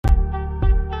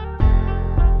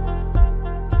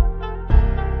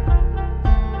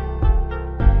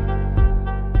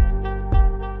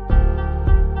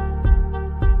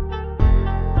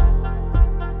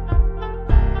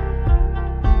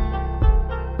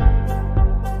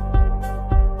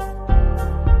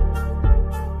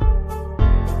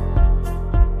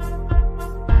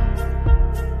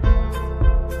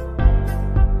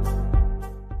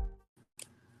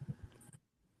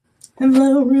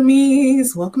Hello,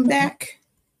 roomies. Welcome back.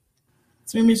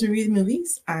 It's Roomies Review the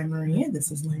Movies. I'm Maria.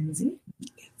 This is Lindsay.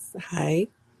 Hi.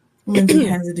 Lindsay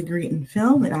has a degree in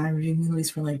film, and I review movies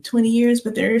for like 20 years,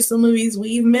 but there are still movies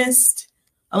we've missed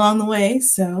along the way.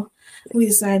 So we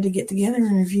decided to get together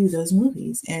and review those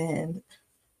movies. And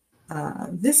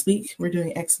this week we're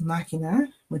doing Ex Machina,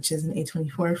 which is an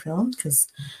A24 film, because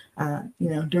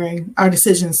during our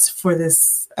decisions for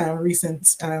this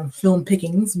recent film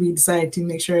pickings, we decided to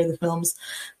make sure the films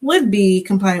would be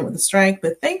compliant with the strike.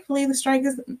 But thankfully, the strike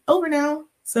is over now,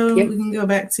 so we can go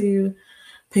back to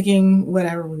picking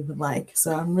whatever we would like.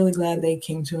 So I'm really glad they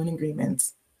came to an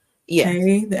agreement. Yeah.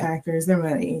 Pay the actors their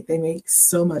money. They make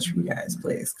so much for you guys.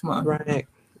 Please, come on.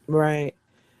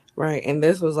 Right. And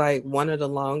this was like one of the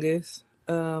longest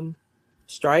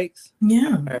strikes.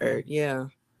 Yeah.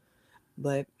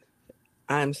 But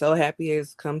I'm so happy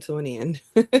it's come to an end.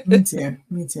 Me too.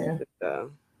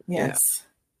 So, yes. Yeah.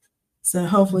 So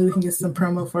hopefully we can get some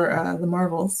promo for the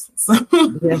Marvels. So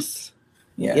yes.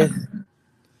 Yeah.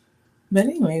 But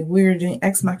anyway, we're doing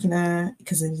Ex Machina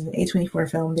because it's an A24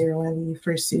 film. They were one of the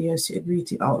first studios to agree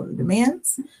to all of the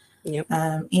demands. Yep.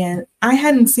 And I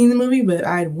hadn't seen the movie, but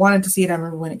I wanted to see it. I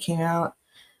remember when it came out.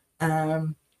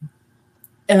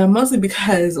 Mostly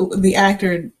because the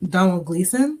actor Donald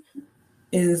Gleason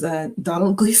is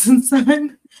Donald Gleason's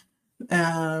son.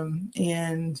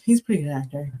 And he's a pretty good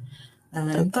actor.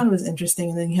 I thought it was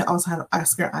interesting. And then you also have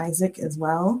Oscar Isaac as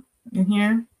well in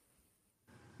here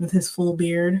with his full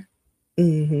beard.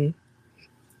 Mm-hmm.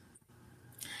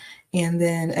 And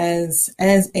then as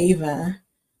Ava,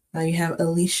 you have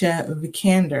Alicia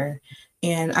Vikander.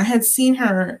 And I had seen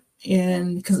her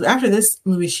because after this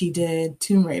movie, she did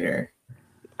Tomb Raider.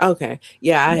 Okay.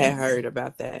 Yeah, I had heard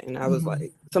about that. And I was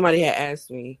like, somebody had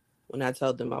asked me when I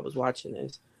told them I was watching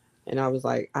this. And I was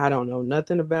like, I don't know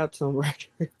nothing about Tomb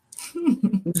Raider.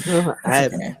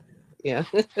 Okay. Yeah.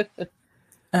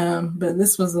 But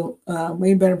this was a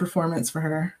way better performance for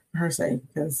her sake,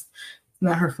 because it's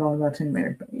not her fault about Tomb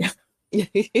Raider, but yeah.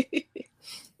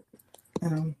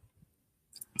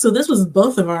 So this was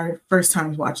both of our first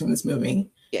times watching this movie.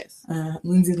 Yes.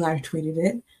 Lindsay live tweeted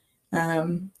it.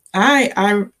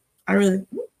 I really.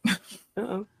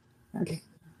 Okay.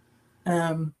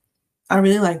 I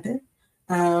really liked it,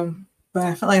 but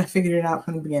I felt like I figured it out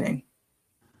from the beginning.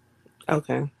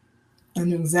 Okay. I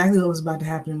knew exactly what was about to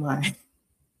happen and why.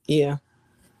 Yeah.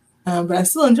 But I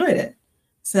still enjoyed it.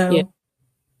 So,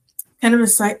 kind of a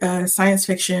science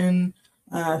fiction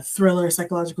thriller,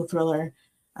 psychological thriller.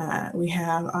 We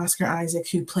have Oscar Isaac,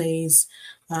 who plays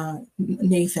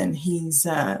Nathan. He's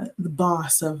the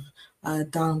boss of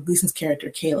Donald Gleason's character,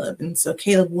 Caleb. And so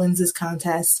Caleb wins this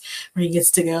contest where he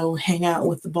gets to go hang out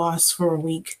with the boss for a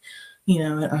week,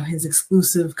 on his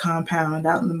exclusive compound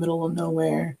out in the middle of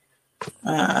nowhere,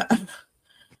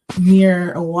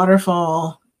 near a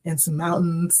waterfall and some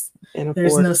mountains. And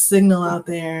there's no signal out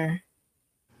there.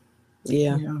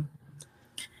 Yeah.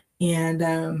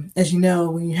 And as you know,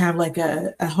 when you have like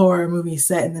a horror movie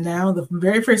set in the now, the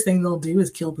very first thing they'll do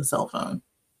is kill the cell phone.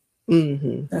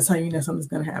 Mm-hmm. That's how you know something's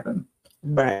going to happen.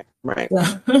 Right.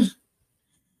 So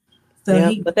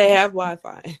but they have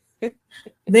Wi-Fi.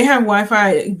 They have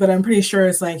Wi-Fi, but I'm pretty sure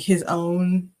it's like his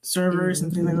own servers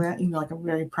and things like that, like a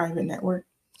very private network.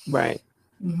 Right.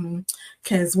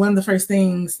 Because one of the first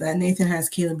things that Nathan has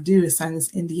Caleb do is sign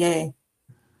this NDA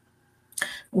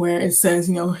where it says,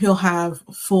 he'll have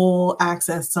full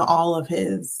access to all of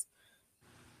his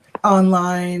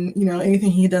online,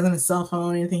 anything he does on his cell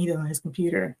phone, anything he does on his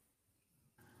computer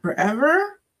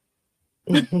forever.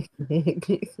 And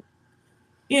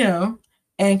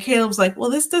Caleb's like, well,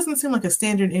 this doesn't seem like a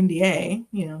standard NDA,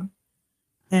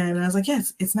 And I was like,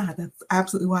 yes, it's not. That's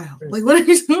absolutely wild. Like, what are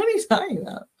you talking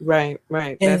about? Right.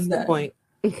 That's the point.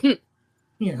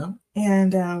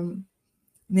 And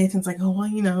Nathan's like, oh,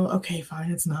 well, okay, fine,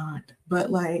 it's not.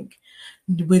 But like,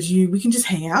 we can just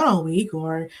hang out all week,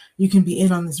 or you can be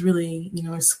in on this really,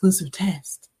 exclusive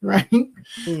test, right?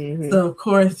 Mm-hmm. So of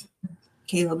course,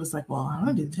 Caleb was like, well, I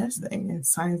want to do the testing, and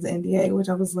signs the NDA, which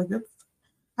I was like,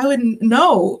 I wouldn't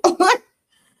know.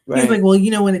 Right. He's like, well,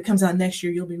 when it comes out next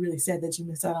year, you'll be really sad that you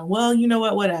missed out on. Well, you know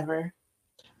what? Whatever.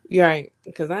 You're right,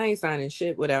 because I ain't signing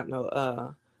shit without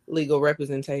no legal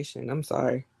representation. I'm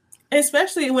sorry.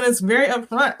 Especially when it's very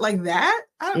upfront like that.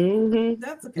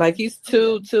 That's okay. Like he's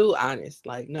too honest.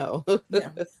 Like, no. Yeah.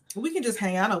 We can just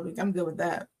hang out all week. I'm good with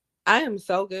that. I am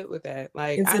so good with that.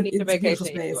 Like, I need a vacation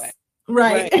anyway.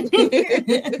 Right.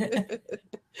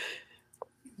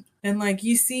 And like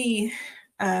you see,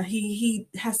 he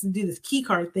has to do this key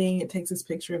card thing. It takes this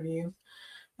picture of you.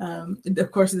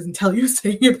 Of course, it doesn't tell you it's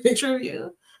taking a picture of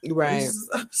you. Right.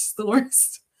 It's the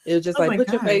worst. It was just Oh like, my put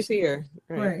your gosh. face here.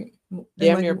 Right. Right. And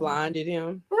Damn like, near blinded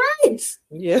him. right.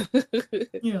 Yeah.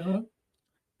 You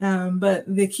know. But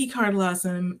the key card allows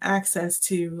him access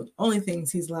to only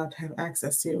things he's allowed to have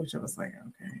access to, which I was like,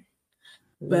 okay.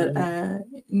 But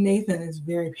Nathan is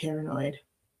very paranoid.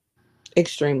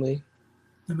 Extremely.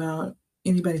 About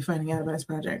anybody finding out about his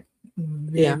project.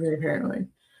 Yeah. Very paranoid.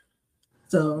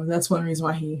 So that's one reason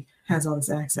why he has all this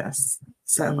access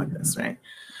set up like this, right?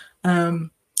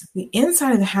 The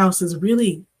inside of the house is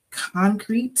really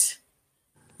concrete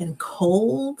and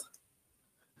cold.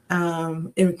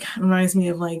 It reminds me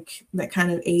of like that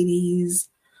kind of 80s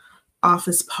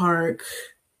office park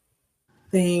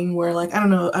thing where like I don't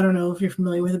know if you're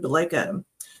familiar with it, but like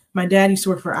my dad used to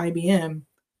work for IBM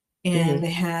and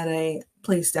they had a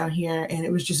place down here and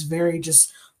it was just very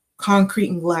just concrete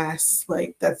and glass,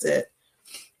 like that's it.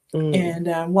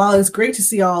 And while it's great to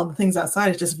see all the things outside,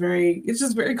 it's just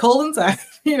very cold inside,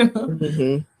 you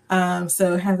know.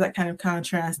 So it has that kind of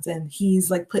contrast, and he's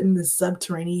like put in this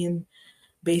subterranean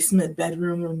basement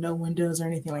bedroom with no windows or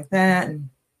anything like that, and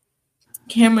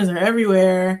cameras are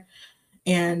everywhere.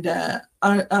 And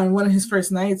on one of his first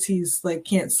nights, he's like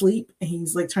can't sleep, and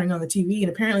he's like turning on the TV, and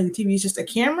apparently the TV is just a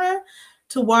camera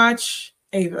to watch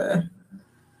Ava.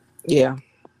 Yeah.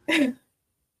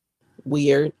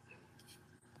 Weird.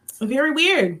 Very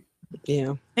weird.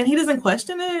 Yeah. And he doesn't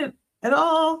question it at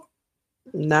all.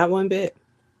 Not one bit.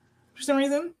 For some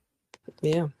reason.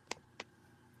 Yeah.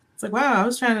 It's like, wow, I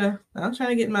was trying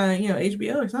to get my,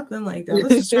 HBO or something like that.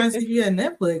 Let's just try and see if you had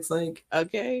Netflix. Like,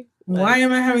 okay. Why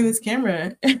am I having this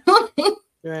camera?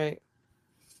 Right.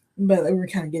 But we were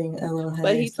kind of getting a little.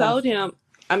 But he told him.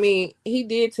 I mean, he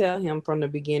did tell him from the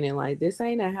beginning, like, this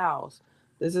ain't a house.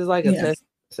 This is like a test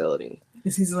facility.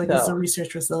 He's like, this is a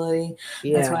research facility.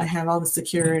 That's why I have all the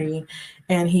security.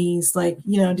 And he's like,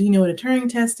 do you know what a Turing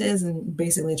test is? And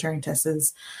basically a Turing test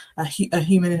is a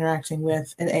human interacting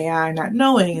with an AI, not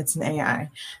knowing it's an AI,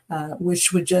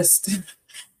 which would just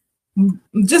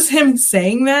him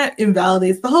saying that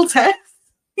invalidates the whole test.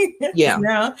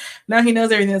 Yeah. Now he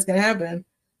knows everything that's going to happen.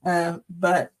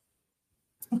 But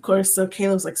of course, so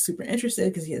Caleb's like super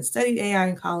interested because he had studied AI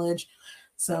in college.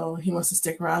 So he wants to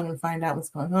stick around and find out what's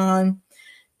going on.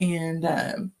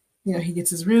 And, he gets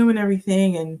his room and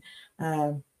everything.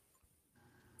 And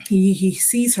he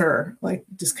sees her like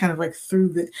just kind of like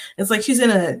through it's like she's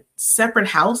in a separate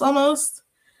house almost.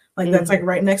 Like that's like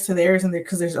right next to theirs. And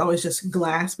because there's always just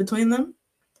glass between them.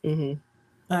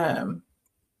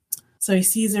 So he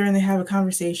sees her and they have a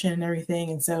conversation and everything.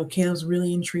 And so Caleb's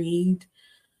really intrigued.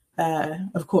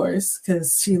 Of course,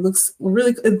 because she looks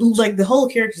really like the whole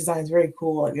character design is very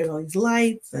cool. Like there's all these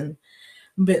lights and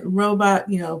bit robot,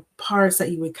 parts that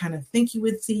you would kind of think you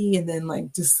would see, and then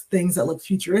like just things that look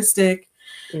futuristic,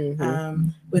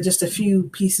 with just a few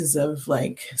pieces of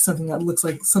like something that looks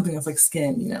like something that's like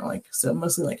skin, like so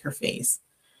mostly like her face,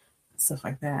 stuff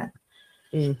like that.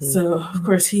 So of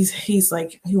course he's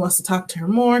like he wants to talk to her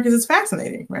more because it's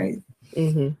fascinating, right?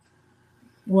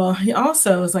 Well, he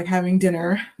also is like having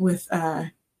dinner with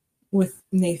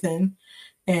Nathan,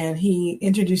 and he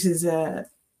introduces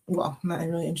not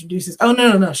really introduces. Oh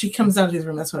no! She comes down to his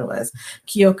room. That's what it was,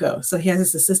 Kyoko. So he has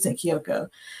this assistant Kyoko,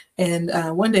 and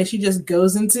one day she just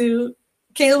goes into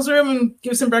Caleb's room and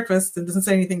gives him breakfast and doesn't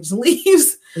say anything, just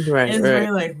leaves. Right. And it's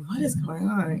very like, what is going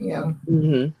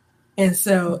on? And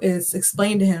so it's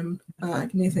explained to him.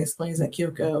 Nathan explains that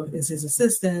Kyoko is his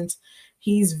assistant.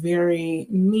 He's very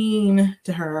mean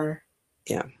to her.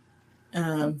 Yeah.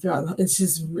 It's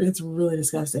really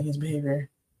disgusting, his behavior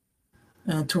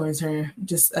towards her.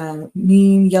 Just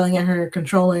mean, yelling at her,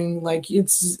 controlling, like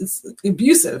it's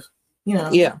abusive,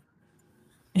 Yeah.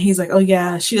 And he's like, oh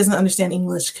yeah, she doesn't understand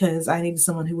English because I needed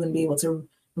someone who wouldn't be able to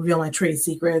reveal my trade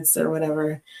secrets or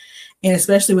whatever. And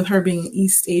especially with her being an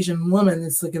East Asian woman,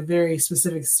 it's like a very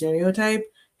specific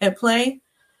stereotype at play.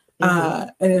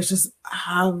 And it's just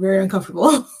very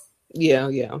uncomfortable. Yeah.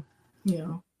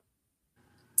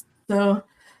 So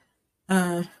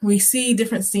we see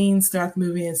different scenes throughout the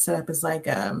movie and set up as like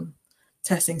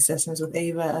testing sessions with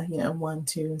Ava, 1,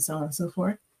 2, and so on and so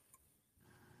forth.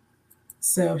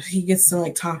 So he gets to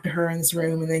like talk to her in this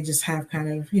room, and they just have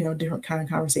kind of different kind of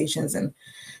conversations, and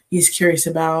he's curious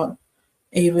about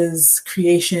Ava's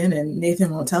creation, and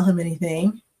Nathan won't tell him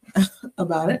anything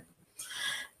about it.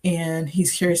 And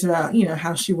he's curious about,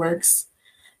 how she works.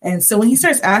 And so when he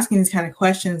starts asking these kind of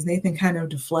questions, Nathan kind of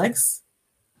deflects.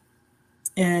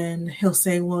 And he'll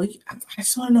say, well, I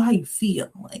just want to know how you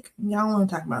feel. Like, I don't want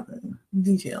to talk about the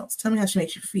details. Tell me how she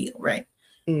makes you feel, right?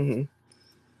 And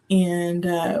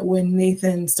when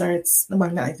Nathan starts,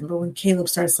 well, not Nathan, but when Caleb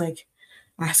starts, like,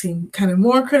 asking kind of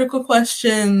more critical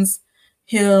questions,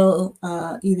 he'll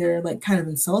either like kind of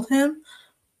insult him,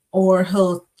 or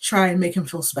he'll try and make him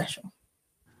feel special.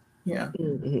 Yeah,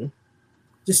 Mm-hmm.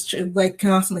 just like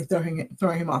constantly throwing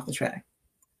him off the track.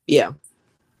 Yeah.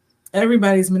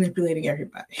 Everybody's manipulating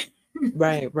everybody.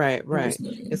 Right.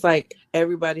 It's like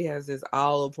everybody has this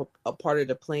all of a part of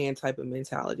the plan type of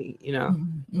mentality, you know.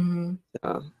 Mm-hmm.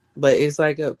 But it's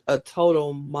like a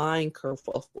total mind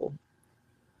kerfuffle.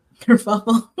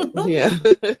 Kerfuffle. Yeah.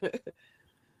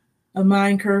 A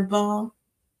mind curveball.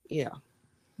 Yeah.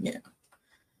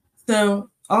 So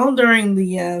all during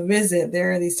the visit,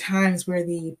 there are these times where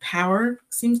the power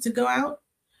seems to go out.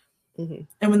 Mm-hmm.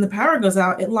 And when the power goes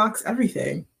out, it locks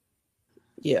everything.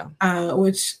 Yeah.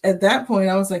 Which at that point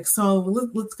I was like, so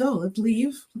let's go, let's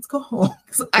leave, let's go home.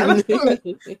 I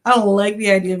don't like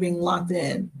the idea of being locked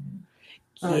in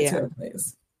to a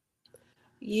place.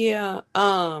 Yeah.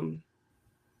 I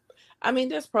mean,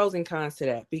 there's pros and cons to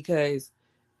that because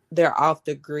they're off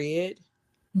the grid.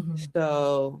 Mm-hmm.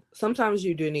 So sometimes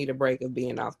you do need a break of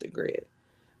being off the grid.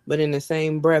 But in the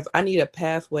same breath, I need a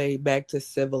pathway back to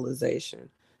civilization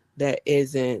that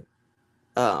isn't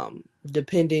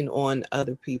depending on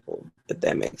other people, if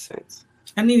that makes sense.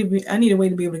 I need a way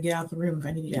to be able to get out the room if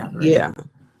I need to get out the room. Yeah,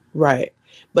 right.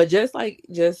 But just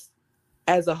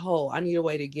as a whole, I need a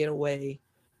way to get away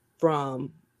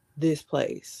from this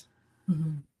place.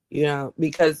 Mm-hmm. You know,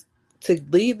 because to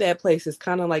leave that place is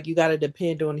kind of like you got to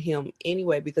depend on him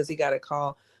anyway, because he got to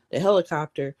call the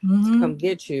helicopter to come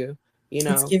get you. You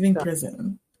know, Thanksgiving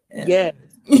prison. Yeah.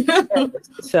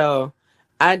 So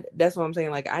that's what I'm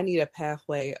saying. Like, I need a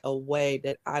pathway away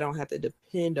that I don't have to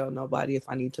depend on nobody if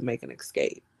I need to make an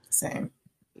escape. Same.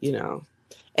 You know,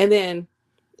 and then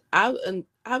I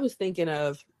was thinking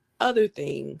of other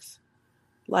things,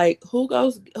 like who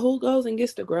goes and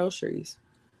gets the groceries.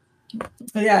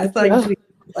 Yeah, it's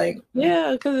like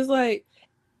yeah, because it's like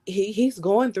he's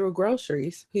going through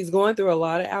groceries. He's going through a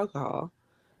lot of alcohol.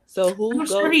 So I'm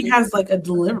sure he has like a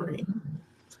delivery.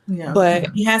 Yeah,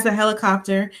 but he has a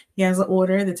helicopter. He has an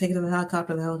order. They take it to the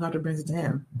helicopter brings it to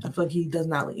him. I feel like he does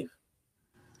not leave.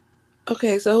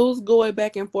 Okay, so who's going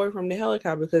back and forth from the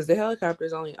helicopter? Because the helicopter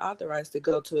is only authorized to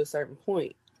go to a certain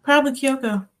point. Probably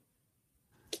Kyoko.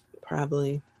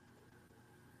 Probably.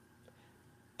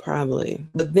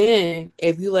 But then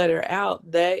if you let her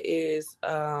out, that is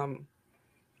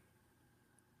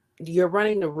you're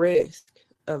running the risk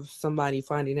of somebody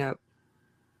finding out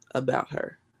about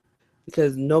her,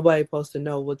 because nobody's supposed to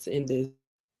know what's in this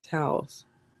house,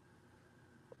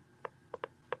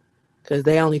 because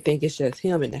they only think it's just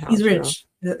him in the house. He's rich.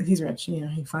 He's rich. You know,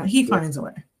 he finds a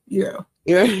way. Yeah.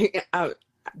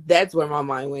 That's where my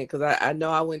mind went, because I know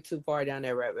I went too far down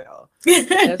that rabbit hole.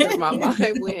 That's where my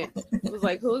mind went. It was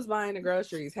like, who's buying the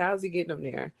groceries? How's he getting them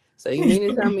there? So you mean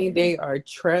to tell me they are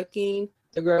trucking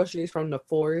the groceries from the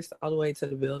forest all the way to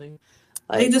the building?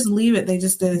 Like, they just leave it. They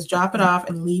just drop it off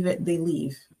and leave it. They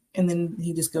leave. And then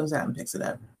he just goes out and picks it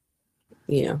up.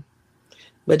 Yeah.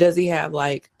 But does he have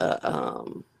like a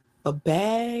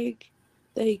bag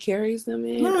that he carries them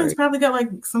in? No, he's probably got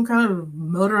like some kind of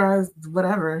motorized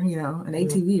whatever, you know, an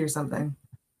ATV or something.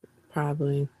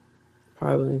 Probably.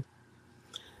 I don't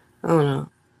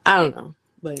know.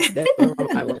 But that's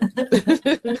where I went.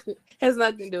 Has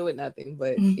nothing to do with nothing,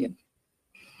 but yeah.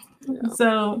 You know.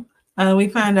 So we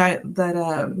find out that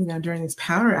you know, during these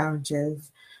power outages,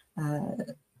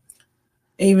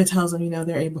 Ava tells them, you know,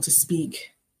 they're able to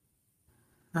speak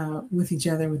with each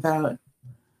other without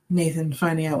Nathan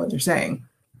finding out what they're saying.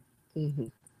 Mm-hmm.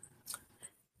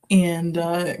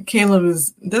 And Caleb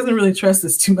doesn't really trust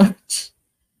this too much,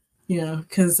 you know,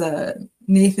 because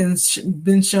Nathan's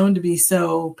been shown to be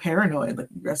so paranoid, like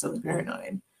aggressively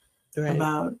paranoid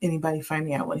about anybody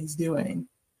finding out what he's doing.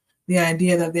 The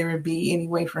idea that there would be any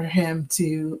way for him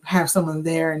to have someone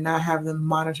there and not have them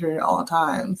monitored at all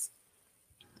times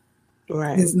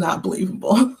is not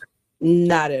believable.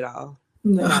 Not at all.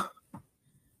 No.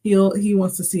 He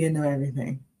wants to see and know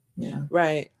everything. Yeah.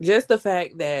 Right. Just the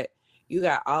fact that you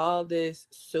got all this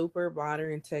super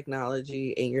modern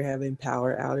technology and you're having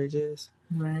power outages.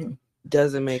 Right.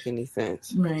 Doesn't make any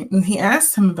sense. Right. And he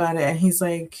asked him about it, and he's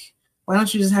like, why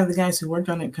don't you just have the guys who worked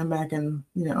on it come back and,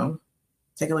 you know,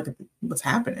 take a look at what's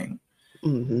happening?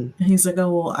 Mm-hmm. And he's like,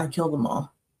 oh, well, I killed them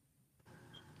all.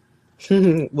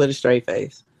 With a straight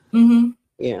face. Mm-hmm.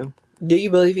 Yeah. Do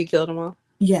you believe he killed them all?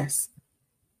 Yes.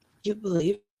 You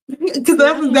believe? Because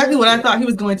that was exactly what I thought he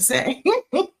was going to say.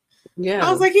 Yeah.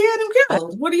 I was like, he had him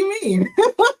killed. What do you mean?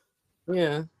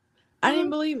 Yeah. I didn't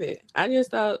believe it. I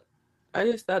just thought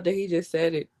that he just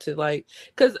said it to, like,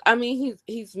 because I mean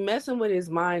he's messing with his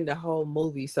mind the whole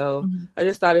movie, so I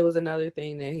just thought it was another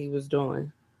thing that he was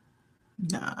doing.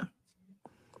 Nah.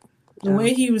 The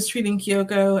way he was treating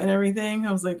Kyoko and everything,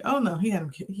 I was like, oh no, he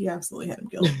absolutely had him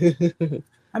killed.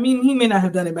 I mean, he may not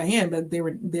have done it by hand, but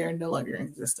they're no longer in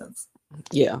existence.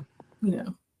 Yeah. You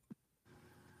know.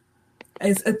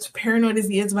 As paranoid as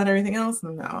he is about everything else,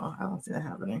 no, I don't see that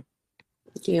happening.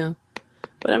 Yeah.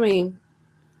 But I mean,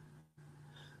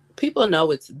 people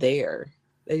know it's there.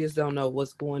 They just don't know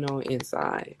what's going on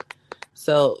inside.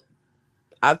 So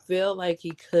I feel like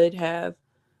he could have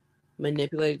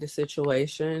manipulated the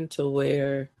situation to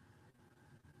where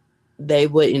they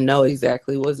wouldn't know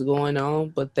exactly what's going on,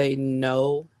 but they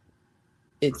know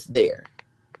it's there.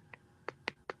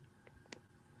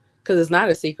 Because it's not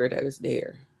a secret that it's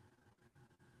there.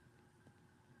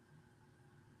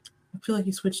 I feel like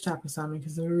you switched topics on me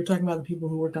because we were talking about the people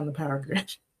who worked on the power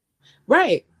grid.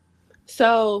 Right.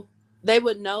 So they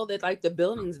would know that like the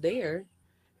building's there.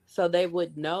 So they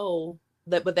would know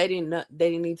that, but they didn't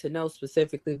need to know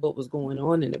specifically what was going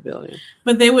on in the building.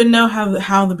 But they would know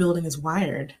how the building is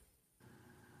wired.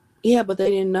 Yeah, but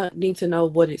they didn't need to know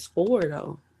what it's for,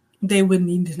 though. They would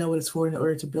need to know what it's for in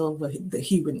order to build what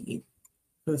he would need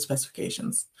for the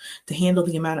specifications to handle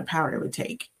the amount of power it would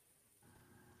take.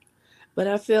 But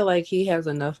I feel like he has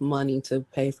enough money to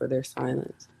pay for their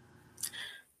silence.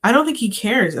 I don't think he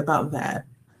cares about that.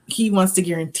 He wants to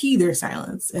guarantee their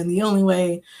silence. And the only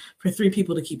way for 3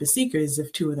 people to keep a secret is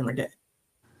if 2 of them are dead.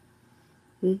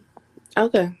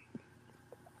 Okay.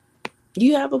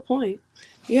 You have a point.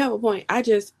 I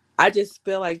just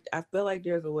feel like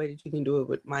there's a way that you can do it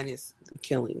with minus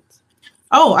killings.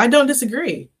 Oh, I don't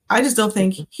disagree. I just don't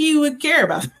think he would care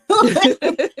about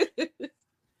it.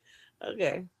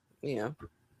 Okay. Yeah.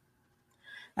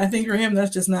 I think for him,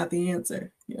 that's just not the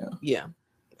answer. Yeah.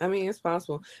 I mean, it's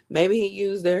possible. Maybe he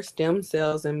used their stem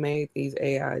cells and made these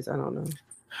AIs. I don't know.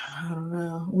 I don't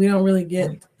know. We don't really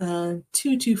get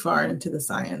too far into the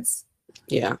science.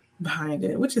 Yeah. Behind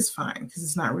it, which is fine because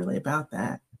it's not really about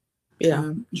that.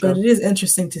 Yeah. But it is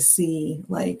interesting to see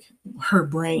like her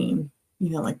brain,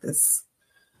 like this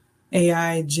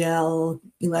AI gel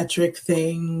electric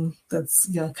thing that's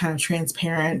kind of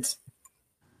transparent,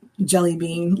 jelly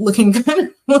bean looking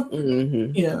kind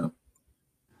of.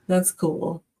 That's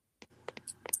cool.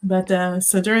 But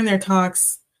so during their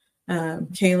talks,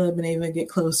 Caleb and Ava get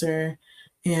closer,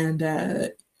 and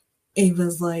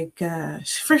Ava's like,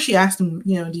 first she asked him,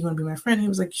 do you want to be my friend? He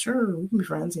was like, sure, we can be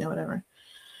friends, whatever.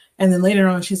 And then later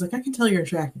on, she's like, I can tell you're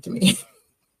attracted to me.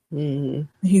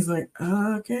 He's like,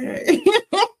 okay.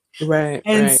 Right.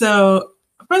 And so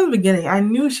from the beginning, I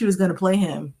knew she was going to play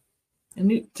him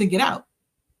and to get out.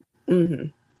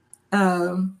 Because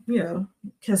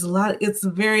it's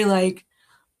very like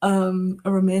a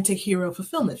romantic hero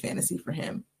fulfillment fantasy for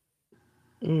him.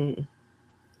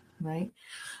 Right?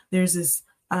 There's this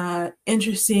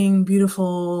interesting,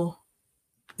 beautiful,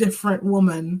 different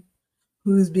woman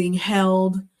who's being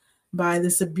held by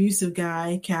this abusive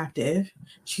guy captive.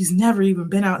 She's never even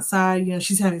been outside.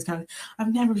 She's having this kind of,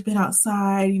 I've never been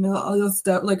outside, all this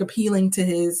stuff, like appealing to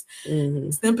his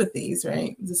sympathies,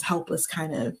 right? This helpless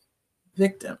kind of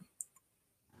victim.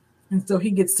 And so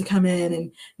he gets to come in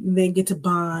and they get to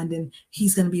bond and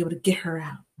he's going to be able to get her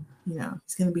out.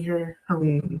 He's going to be her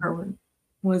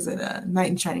what is it? Knight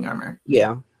in shining armor.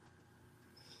 Yeah.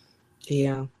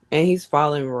 Yeah. And he's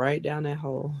falling right down that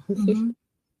hole.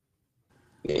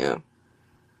 Yeah.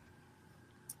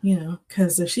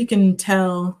 Because if she can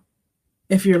tell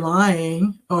if you're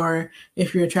lying or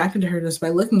if you're attracted to her just by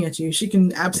looking at you, she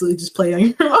can absolutely just play on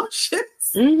your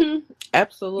emotions.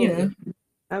 Absolutely.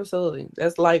 Absolutely.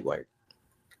 That's light work.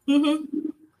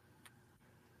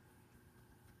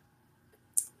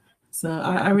 So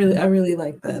I really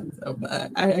like that. So,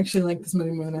 I actually like this movie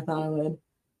more than I thought I would.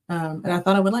 And I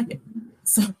thought I would like it.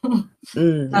 So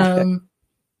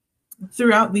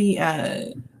throughout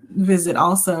the visit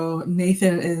also,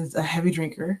 Nathan is a heavy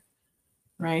drinker,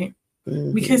 right?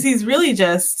 Because he's really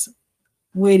just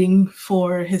waiting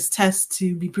for his test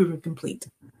to be proven complete.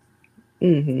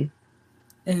 And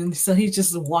so he's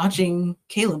just watching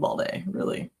Caleb all day,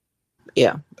 really.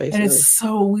 Yeah, basically. And it's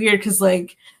so weird because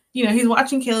like, he's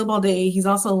watching Caleb all day. He's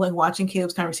also like watching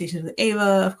Caleb's conversations with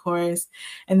Ava, of course.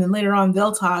 And then later on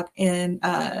they'll talk and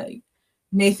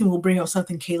Nathan will bring up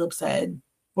something Caleb said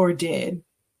or did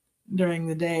during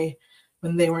the day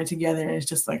when they weren't together. And it's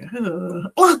just like,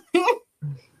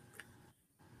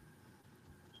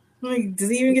 like, does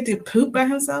he even get to poop by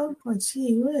himself? Like,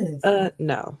 gee whiz.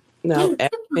 No.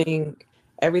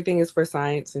 Everything is for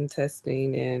science and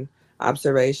testing and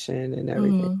observation and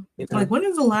everything. Like, when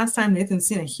is the last time Nathan's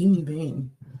seen a human being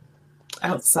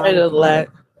outside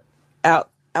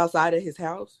outside of his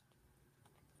house?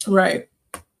 Right.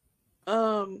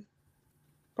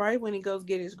 Probably when he goes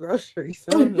get his groceries.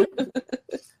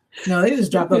 No, they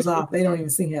just drop those off. They don't even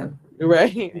see him.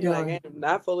 Right? Like, I am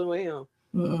not fooling with him.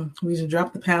 We just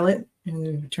drop the pallet and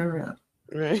then turn around.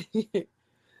 Right.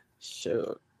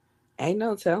 Sure. Ain't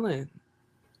no telling.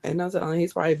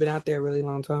 He's probably been out there a really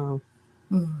long time.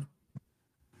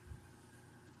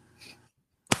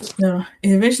 So it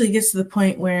eventually gets to the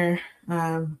point where,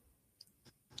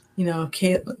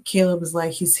 Caleb is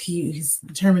like he's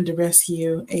determined to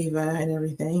rescue Ava and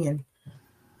everything, and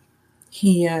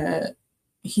he's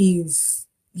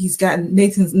gotten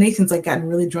Nathan's like gotten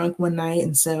really drunk one night,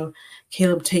 and so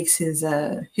Caleb takes his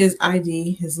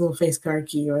ID, his little face card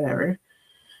key or whatever,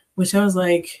 which I was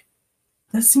like,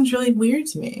 that seems really weird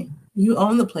to me. You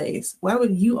own the place. Why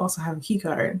would you also have a key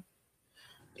card?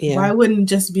 Yeah. Why wouldn't it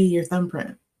just be your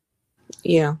thumbprint?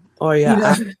 Yeah. Or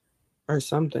or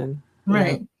something.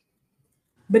 Right. Yeah.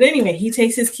 But anyway, he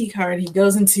takes his key card, he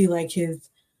goes into like his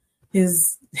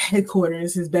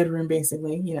headquarters, his bedroom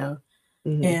basically,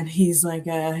 and he's like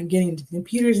getting into the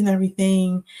computers and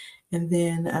everything. And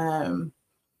then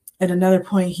at another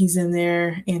point he's in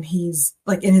there and he's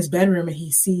like in his bedroom and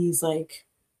he sees like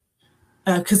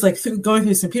because like going through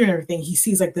his computer and everything, he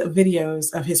sees like the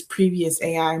videos of his previous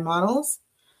AI models.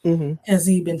 As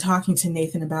he'd been talking to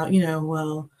Nathan about,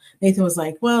 Nathan was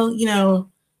like,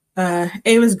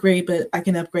 Ava's great, but I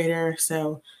can upgrade her.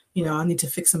 So, I'll need to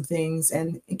fix some things.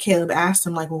 And Caleb asked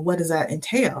him like, well, what does that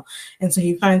entail? And so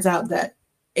he finds out that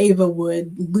Ava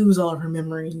would lose all of her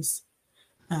memories.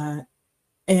 And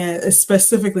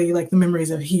specifically like the memories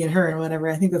of he and her and whatever.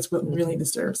 I think that's what really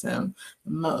disturbs him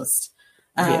the most.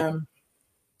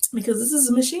 Because this is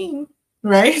a machine.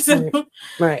 Right.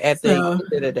 Right. At the end of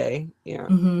the day. Yeah.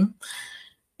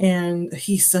 And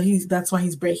that's why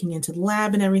he's breaking into the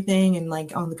lab and everything and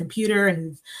like on the computer and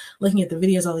he's looking at the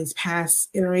videos, all these past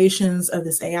iterations of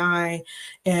this AI.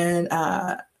 And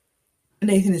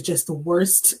Nathan is just the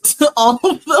worst to all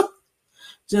of them.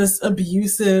 Just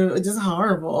abusive, just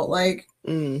horrible. Like,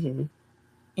 and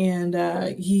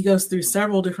he goes through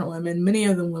several different women, many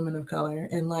of them women of color.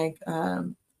 And like,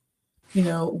 one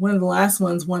of the last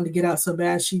ones wanted to get out so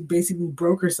bad, she basically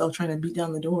broke herself trying to beat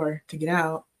down the door to get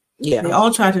out. Yeah. They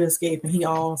all try to escape and he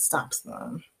all stops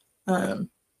them.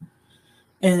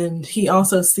 And he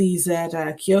also sees that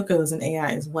Kyoko is an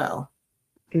AI as well.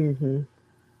 And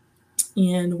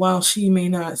while she may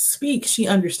not speak, she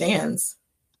understands.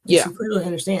 Yeah. She clearly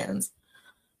understands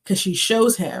because she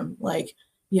shows him like,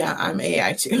 yeah, I'm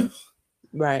AI too.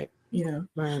 Right.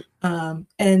 Right.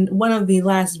 And one of the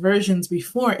last versions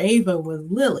before Ava was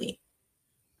Lily.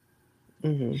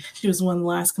 She was one of the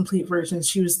last complete versions.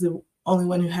 She was the only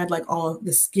one who had like all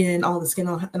the skin and all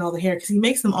the hair because he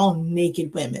makes them all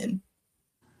naked women.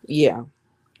 Yeah,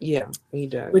 he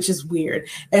does, which is weird.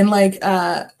 And like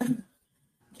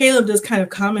Caleb does kind of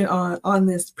comment on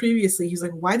this previously. He's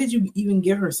like, why did you even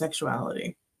give her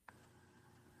sexuality?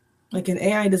 Like an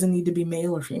AI doesn't need to be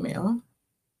male or female.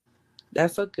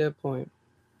 That's a good point.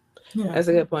 Yeah. That's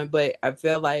a good point. But I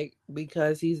feel like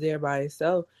because he's there by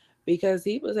himself, because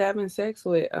he was having sex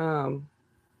with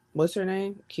what's her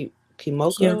name?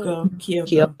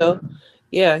 Kyoko.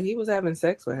 Yeah, he was having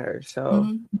sex with her.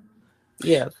 So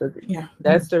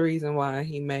that's the reason why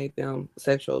he made them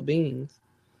sexual beings.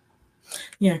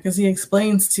 Yeah, because he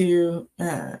explains to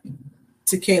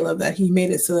Caleb that he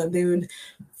made it so that they would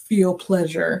feel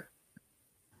pleasure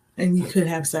and you could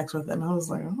have sex with them. I was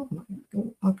like,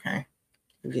 oh, okay.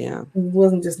 Yeah. It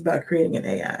wasn't just about creating an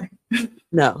AI.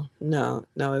 No,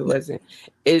 it wasn't.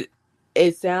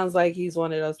 It sounds like he's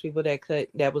one of those people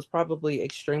that was probably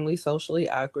extremely socially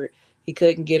awkward. He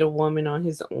couldn't get a woman on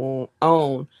his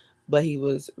own, but he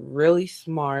was really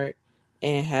smart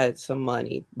and had some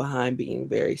money behind being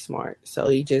very smart. So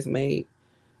he just made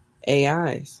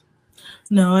AIs.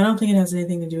 No, I don't think it has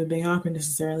anything to do with being awkward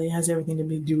necessarily. It has everything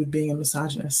to do with being a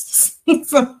misogynist.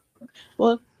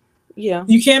 Well, yeah.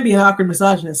 You can be an awkward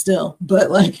misogynist still,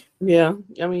 but like... Yeah,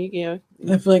 I mean, yeah.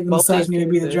 I feel like the misogyny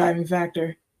would be the driving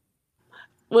factor.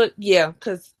 Well, yeah,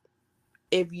 because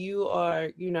if you are,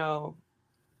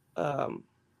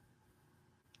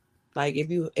 like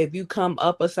if you come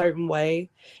up a certain way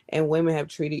and women have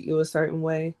treated you a certain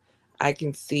way, I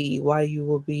can see why you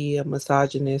will be a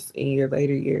misogynist in your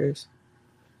later years.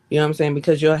 You know what I'm saying?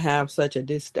 Because you'll have such a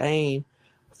disdain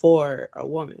for a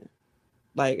woman.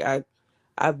 Like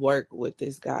I've worked with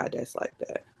this guy that's like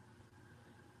that.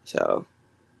 So,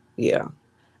 yeah,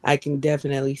 I can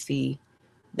definitely see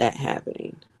that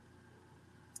happening.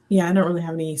 Yeah, I don't really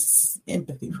have any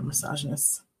empathy for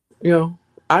misogynists.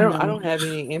 I don't have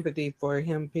any empathy for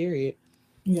him, period.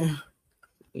 Yeah.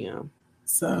 Yeah.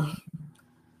 So,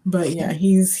 but yeah,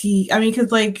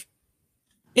 because like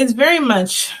It's very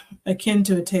much akin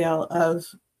to a tale of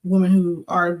women who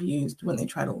are abused when they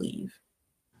try to leave.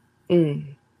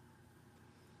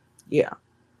 Yeah.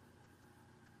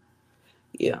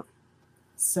 Yeah.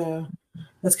 So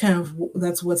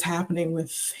that's what's happening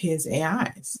with his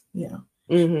AIs, you know.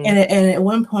 Mm-hmm. And at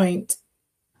one point,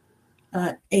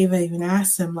 Ava even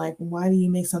asks him, like, why do you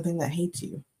make something that hates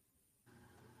you?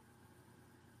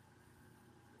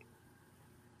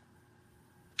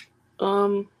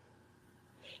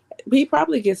 He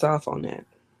probably gets off on that.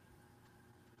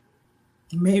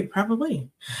 Maybe, probably.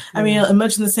 Yeah. I mean,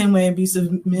 much in the same way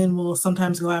abusive men will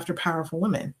sometimes go after powerful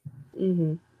women.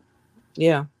 Mm-hmm.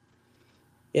 Yeah.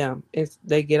 Yeah.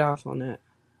 They get off on that.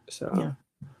 So,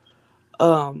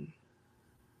 yeah.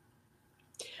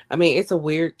 I mean, it's a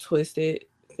weird, twisted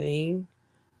thing,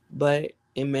 but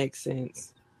it makes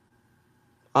sense.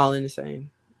 All in the same,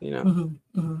 you know.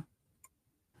 Mm-hmm. Mm-hmm.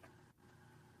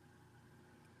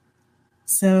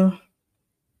 So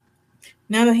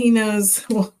now that he knows,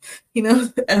 well, you know,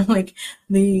 like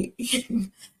the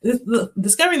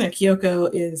discovering that Kyoko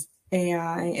is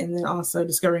AI, and then also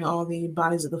discovering all the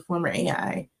bodies of the former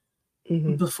AI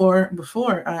before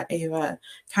Ava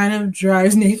kind of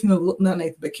drives Nathan, not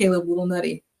Nathan, but Caleb a little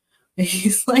nutty.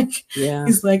 He's like,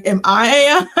 am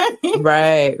I AI?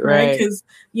 Right. Because,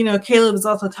 you know, Caleb is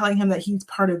also telling him that he's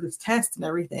part of this test and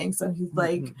everything. So he's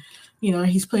like, you know,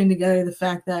 he's putting together the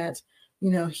fact that, you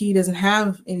know, he doesn't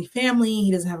have any family.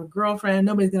 He doesn't have a girlfriend.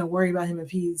 Nobody's going to worry about him if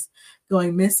he's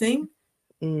going missing.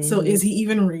 Mm-hmm. So is he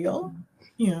even real?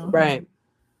 You know? Right.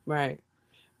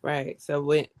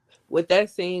 So with that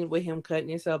scene with him cutting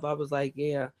himself, I was like,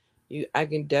 yeah, I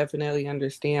can definitely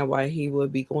understand why he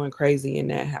would be going crazy in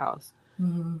that house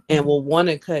and will want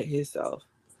to cut himself,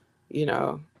 you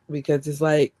know, because it's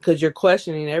like, because you're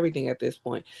questioning everything at this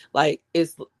point. Like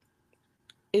it's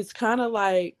kind of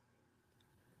like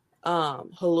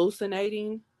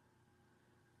hallucinating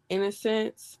in a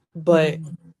sense, but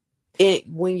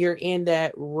when you're in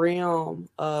that realm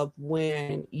of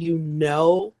when you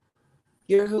know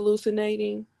you're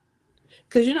hallucinating,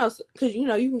 because you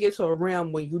know you can get to a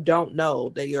realm when you don't know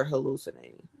that you're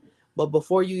hallucinating, but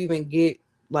before you even get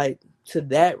like to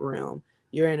that realm,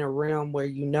 you're in a realm where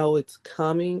you know it's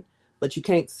coming, but you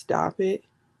can't stop it.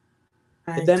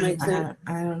 If that makes sense.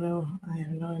 I don't know. I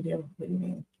have no idea what you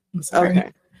mean. I'm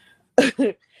sorry.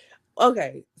 Okay.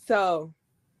 Okay. So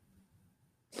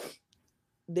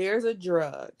there's a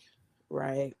drug,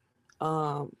 right?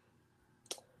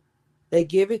 They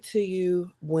give it to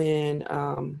you when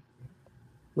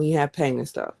you have pain and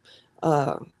stuff.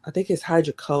 I think it's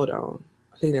hydrocodone.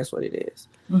 I think that's what it is.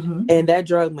 And that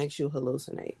drug makes you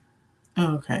hallucinate.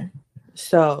 Oh, okay.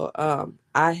 So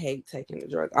I hate taking the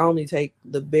drug. I only take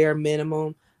the bare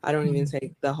minimum. I don't even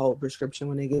take the whole prescription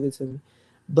when they give it to me.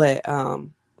 But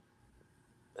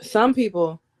some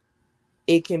people,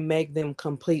 it can make them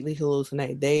completely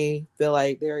hallucinate. They feel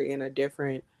like they're in a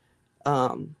different,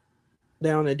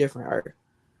 they're on a different earth.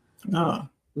 Oh.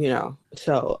 You know,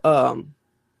 so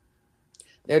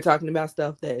they're talking about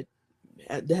stuff that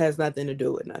has nothing to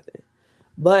do with nothing.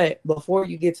 But before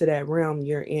you get to that realm,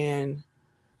 you're in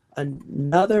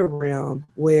another realm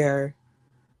where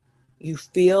you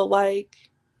feel like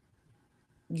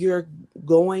you're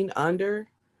going under,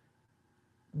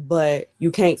 but you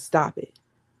can't stop it.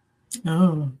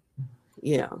 Oh.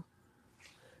 Yeah.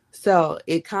 So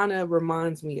it kind of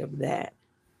reminds me of that.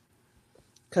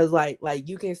 Cause like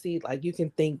you can see, like you can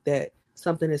think that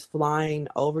something is flying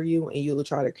over you and you'll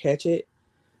try to catch it,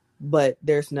 but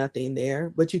there's nothing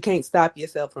there. But you can't stop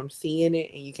yourself from seeing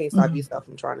it, and you can't stop yourself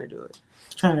from trying to do it.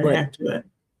 Trying to react to it.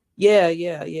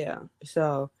 Yeah.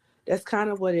 So that's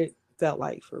kind of what it felt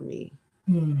like for me.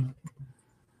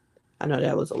 I know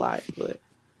that was a lot, but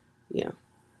yeah.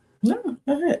 No, go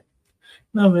ahead.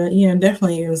 No, but yeah,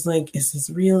 definitely it was like, is this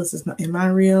real? Is this not, am I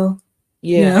real?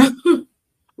 Yeah.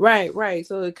 Right.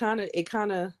 So it kind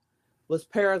of was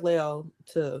parallel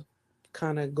to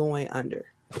kind of going under.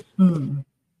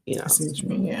 You know. I see what you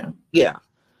mean, yeah. Yeah.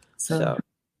 So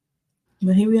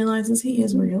but he realizes he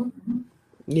is real.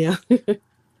 Yeah.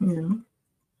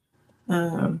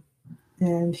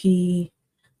 And he,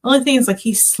 only thing is like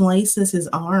he slices his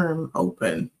arm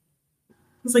open.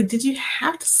 It's like, did you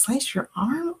have to slice your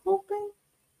arm open?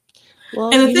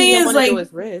 Well, and the thing is, like, do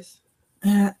his wrist.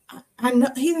 I know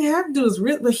he didn't have to do his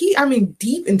wrist, but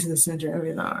deep into the center of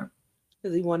his arm.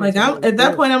 Because he wanted like, at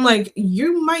that point, I'm like,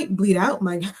 you might bleed out,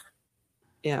 my God.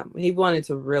 Yeah, he wanted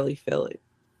to really feel it.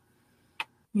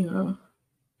 Yeah,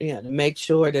 to make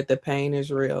sure that the pain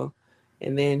is real,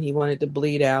 and then he wanted to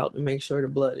bleed out and make sure the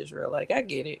blood is real. Like, I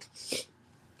get it.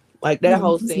 Like that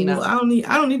whole scene. I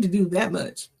don't need to do that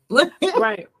much.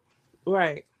 Right.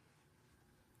 Right.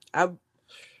 I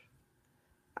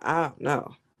I don't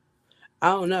know. I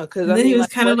don't know, because And I then he mean, was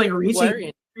like, kind of what like is he reaching.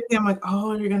 worrying? I'm like,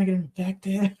 oh, you're gonna get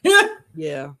infected.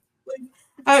 Yeah. Like,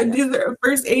 Yeah. is there a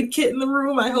first aid kit in the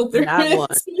room? I hope there Not one.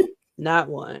 is. Not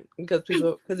one. Because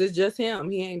it's just him.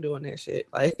 He ain't doing that shit.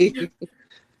 Like,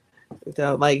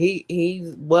 so, like,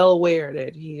 he's well aware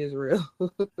that he is real.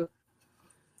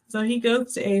 So he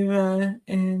goes to Ava,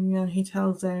 and he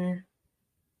tells her,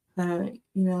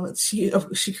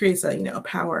 she creates a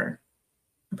power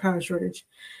shortage,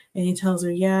 and he tells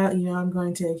her, yeah, I'm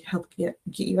going to help get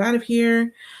you out of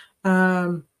here.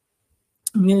 I'm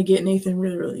gonna get Nathan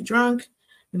really, really drunk.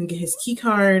 I'm gonna get his key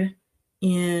card,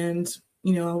 and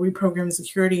I'll reprogram the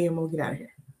security, and we'll get out of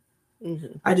here.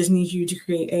 Mm-hmm. I just need you to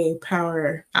create a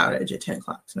power outage at 10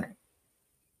 o'clock tonight.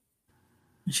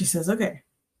 And she says, okay.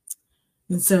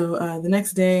 And so the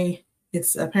next day,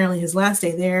 it's apparently his last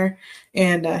day there,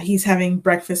 and he's having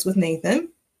breakfast with Nathan.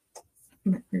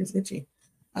 Here's itchy.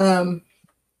 And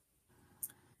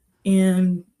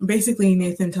basically,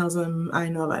 Nathan tells him, I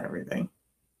know about everything.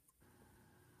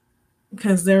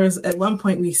 Because at one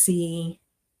point, we see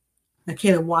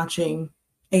Caleb watching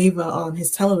Ava on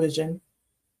his television,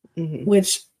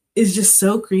 which is just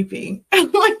so creepy.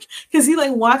 Like, because he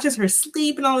like watches her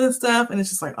sleep and all this stuff, and it's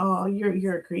just like, oh,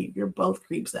 you're a creep. You're both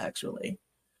creeps, actually.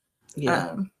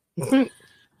 Yeah.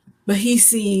 But he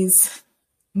sees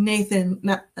Nathan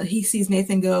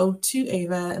go to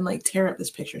Ava and like tear up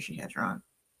this picture she had drawn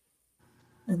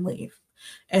and leave.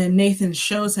 And Nathan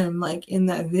shows him, like, in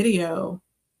that video,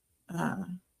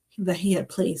 that he had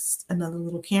placed another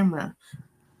little camera,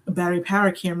 a battery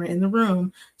powered camera, in the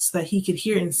room so that he could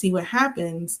hear and see what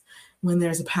happens when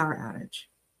there's a power outage.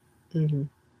 Mm-hmm.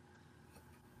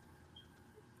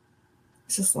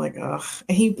 It's just like, ugh.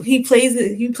 And he plays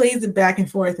it back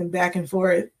and forth and back and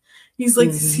forth. He's like,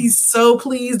 he's so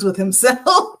pleased with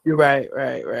himself. You're right.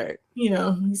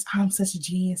 I'm such a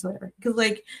genius, whatever. Because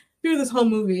like through this whole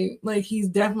movie, like he's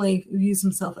definitely views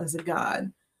himself as a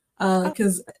god.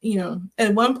 Because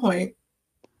at one point,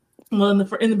 well,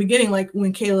 in the beginning, like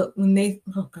when Caleb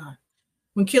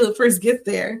first gets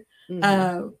there,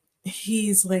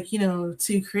 he's like,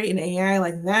 to create an AI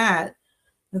like that,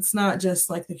 it's not just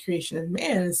like the creation of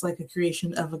man; it's like a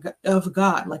creation of a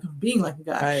god, like of being like a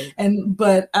god. Right.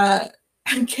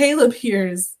 And Caleb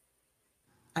hears,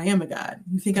 I am a god.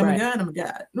 You think I'm a god? I'm a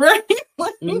god. Right?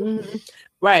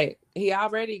 Right. He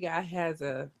already has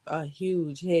a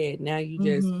huge head. Now you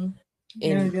just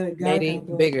made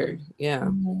it bigger. Yeah.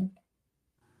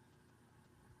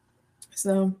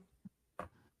 So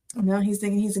now he's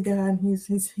thinking he's a god.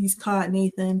 He's caught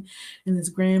Nathan in this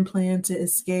grand plan to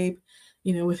escape,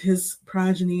 with his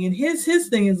progeny. And his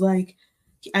thing is like,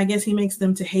 I guess he makes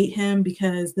them to hate him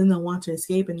because then they'll want to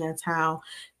escape, and that's how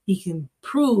he can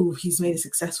prove he's made a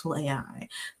successful AI,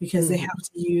 because they have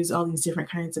to use all these different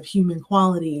kinds of human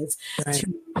qualities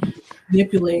to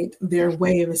manipulate their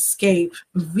way of escape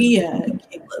via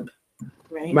Caleb.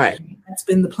 Right. That's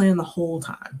been the plan the whole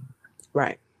time.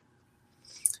 Right.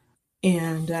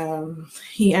 And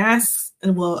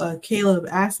Caleb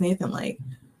asked Nathan, like,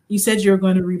 you said you were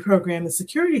going to reprogram the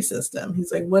security system.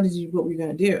 He's like, what were you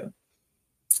going to do?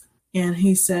 And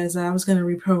he says, I was going to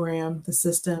reprogram the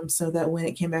system so that when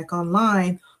it came back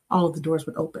online, all of the doors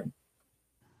would open.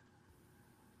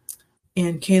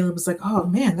 And Caleb was like, oh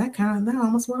man, that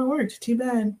almost would have worked. Too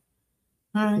bad.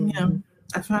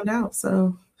 I found out.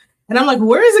 So, and I'm like,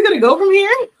 where is it going to go from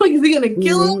here? Like, is he going to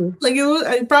kill him? Like, it was,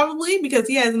 probably, because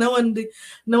he has no one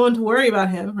to worry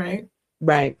about him, right?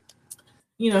 Right.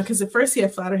 Because at first he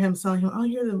had flattered him, telling him, oh,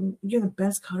 you're the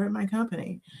best coder at my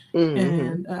company.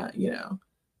 And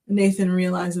Nathan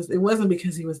realizes it wasn't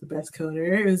because he was the best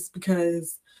coder. It was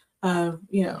because of,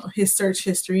 his search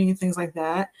history and things like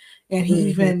that. And he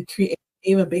even created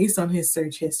Ava based on his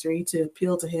search history to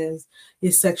appeal to his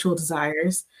sexual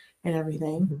desires and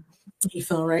everything. He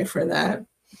fell right for that.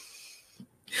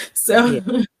 So,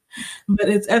 but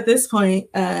it's at this point,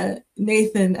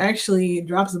 Nathan actually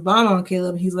drops a bomb on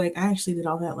Caleb. He's like, I actually did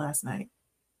all that last night.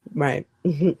 Right.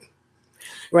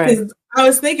 Right. I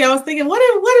was thinking, what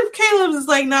if Caleb is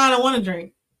like, no, I don't want to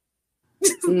drink.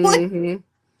 And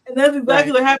that's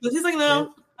exactly what happens. He's like,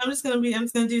 no, I'm just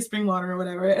gonna do spring water or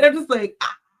whatever. And I'm just like,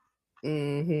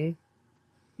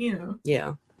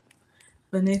 Yeah.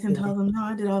 But Nathan tells him, no,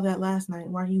 I did all that last night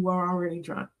while you were already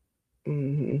drunk.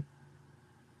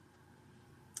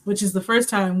 Which is the first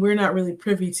time we're not really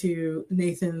privy to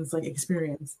Nathan's like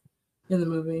experience in the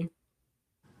movie.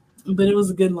 But it was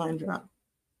a good line drop.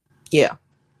 Yeah.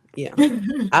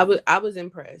 I was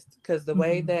impressed because the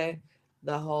way that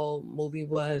the whole movie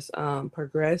was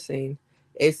progressing,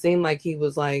 it seemed like he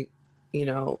was like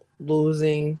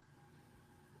losing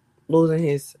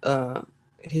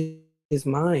his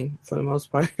mind for the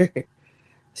most part.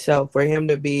 So for him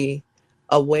to be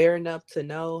aware enough to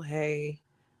know, hey,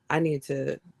 I need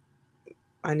to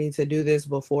do this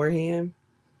beforehand,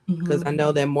 because I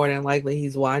know that more than likely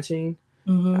he's watching.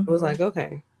 I was like,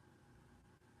 okay.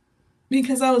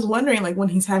 Because I was wondering, like, when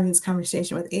he's having this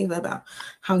conversation with Ava about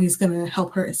how he's going to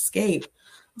help her escape,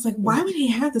 I was like, why would he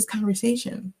have this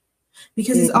conversation?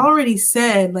 Because he's already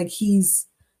said, like, he's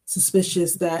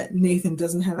suspicious that Nathan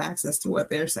doesn't have access to what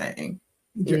they're saying,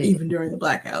 even during the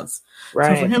blackouts.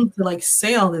 Right. So for him to, like,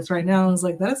 say all this right now, I was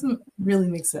like, that doesn't really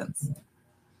make sense.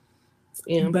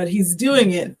 Yeah. But he's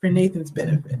doing it for Nathan's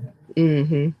benefit.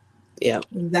 Yeah.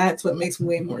 And that's what makes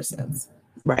way more sense.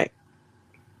 Right.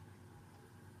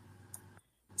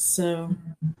 So,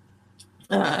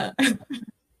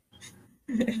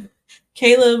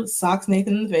 Caleb socks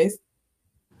Nathan in the face.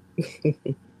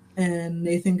 And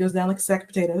Nathan goes down like a sack of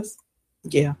potatoes.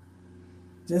 Yeah.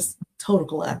 Just total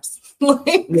collapse.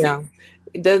 Yeah.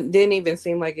 It didn't even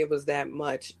seem like it was that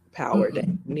much power that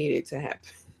needed to happen.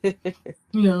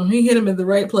 He hit him in the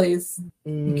right place.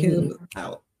 And Caleb was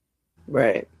out.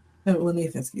 Right. Well,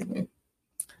 Nathan, excuse me.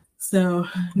 So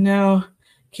now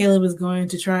Caleb is going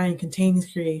to try and contain his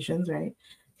creations, right?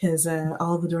 Because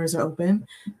all the doors are open,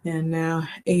 and now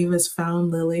Ava's found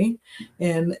Lily,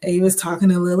 and Ava's talking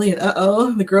to Lily,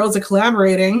 and the girls are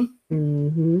collaborating.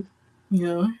 Can't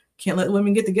let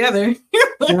women get together.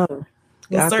 No.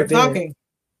 We'll start talking.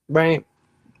 Right.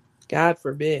 God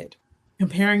forbid.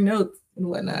 Comparing notes and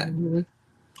whatnot.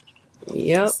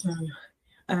 Yep.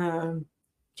 So,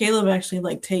 Caleb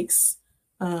actually takes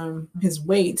his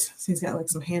weight. So he's got like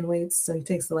some hand weights. So he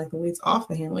takes the weights off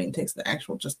the hand weight and takes the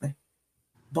actual just the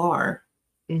bar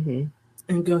and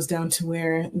goes down to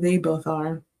where they both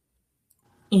are,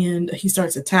 and he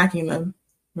starts attacking them,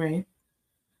 right?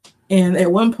 And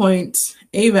at one point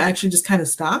Ava actually just kind of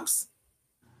stops,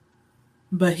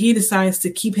 but he decides to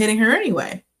keep hitting her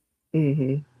anyway.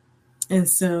 And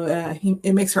so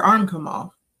it makes her arm come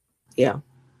off. Yeah.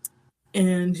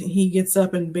 And he gets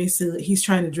up and basically he's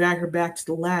trying to drag her back to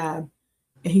the lab.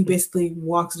 And he basically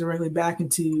walks directly back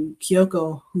into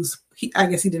Kyoko, I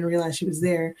guess he didn't realize she was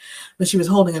there, but she was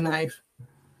holding a knife.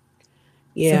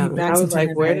 Yeah, so I was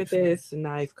like, where did this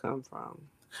knife come from?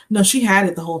 No, she had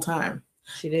it the whole time.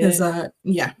 She did?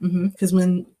 Because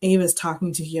when Ava's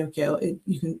talking to Kyoko,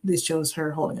 this shows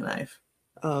her holding a knife.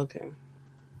 Oh, okay.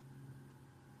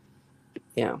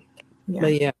 Yeah.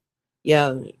 But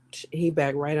yeah, he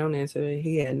backed right on into it.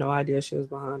 He had no idea she was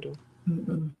behind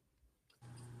him.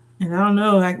 And I don't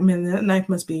know, that knife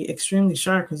must be extremely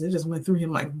sharp because it just went through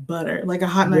him like butter, like a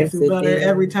hot knife through butter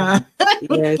every time.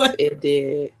 Yes, it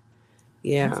did.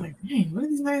 Yeah. I was like, dang, what are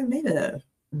these knives made of?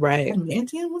 Right.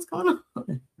 Adamantium? What's going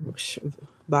on?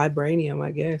 Vibranium, I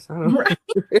guess. I don't know.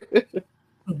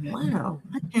 Wow.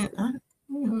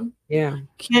 Yeah.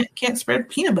 Can't spread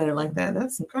peanut butter like that.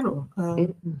 That's incredible.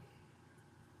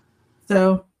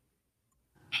 So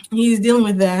he's dealing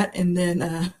with that, and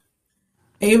then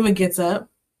Ava gets up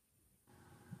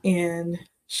and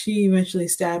she eventually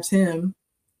stabs him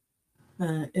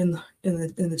in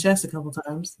the chest a couple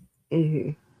times,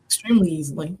 extremely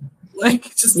easily,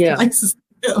 likes to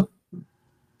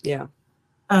yeah.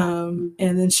 And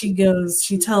then she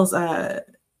tells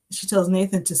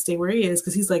Nathan to stay where he is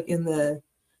because he's like in the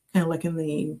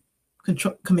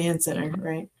command center,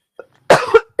 right?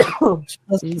 She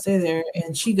doesn't stay there,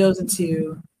 and she goes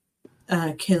into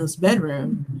Caleb's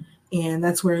bedroom. And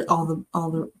that's where all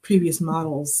the previous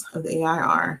models of the AI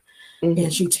are.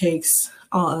 And she takes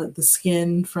the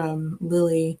skin from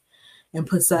Lily and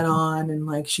puts that on,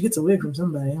 and she gets a wig from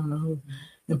somebody, I don't know who,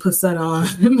 and puts that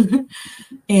on,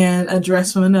 and a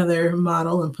dress from another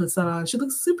model and puts that on. She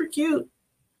looks super cute.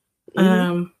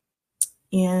 And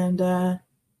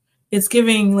it's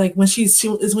giving when she's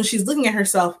looking at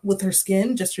herself with her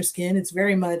skin, just her skin. It's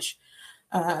very much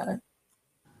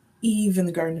Eve in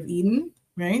the Garden of Eden.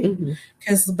 Right?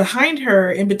 Because behind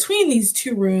her, in between these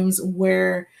two rooms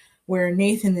where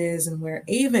Nathan is and where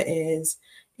Ava is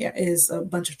a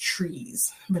bunch of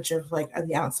trees, a bunch of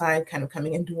the outside kind of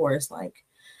coming indoors,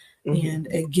 and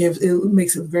it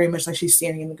makes it very much like she's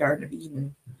standing in the Garden of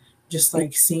Eden, just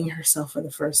seeing herself for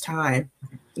the first time.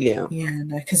 Yeah.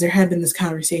 And because there had been this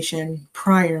conversation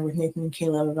prior with Nathan and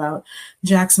Caleb about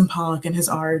Jackson Pollock and his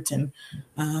art, and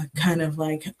kind of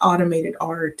automated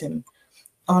art and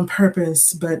on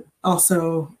purpose, but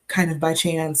also kind of by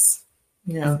chance,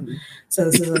 So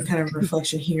this is a kind of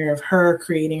reflection here of her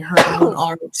creating her own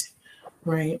art,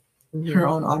 right? Her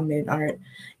own automated art.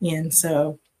 And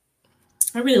so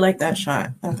I really like that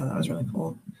shot. I thought that was really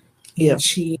cool. And yeah.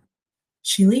 She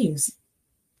she leaves.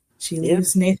 She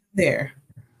leaves Nathan there.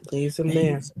 Leaves him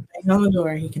there. He's on the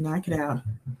door. He can knock it out.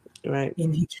 Right.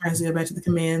 And he tries to go back to the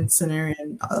command center,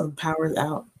 and power's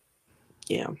out.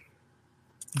 Yeah.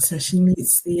 So she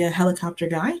meets the helicopter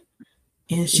guy,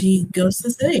 and she goes to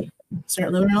the city,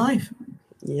 start living her life.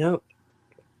 Yep.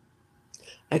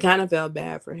 I kind of felt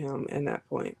bad for him at that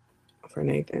point, for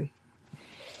Nathan.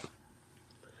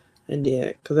 I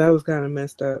did, because that was kind of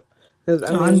messed up. Because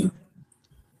I mean,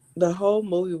 the whole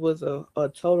movie was a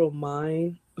total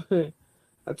mind, a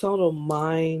total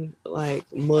mind like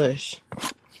mush.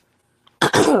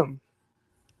 And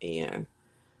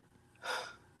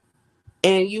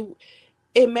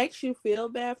it makes you feel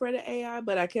bad for the AI,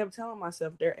 but I kept telling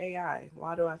myself they're AI.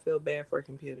 Why do I feel bad for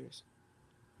computers?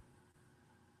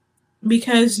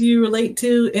 Because you relate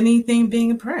to anything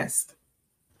being oppressed.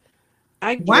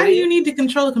 Why do you need to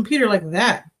control a computer like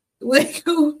that? Like,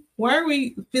 why are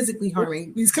we physically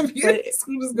harming these computers?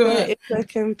 It's a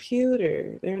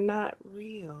computer. They're not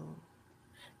real.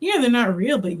 Yeah, they're not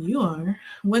real, but you are.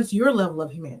 What's your level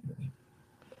of humanity?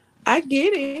 I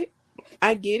get it,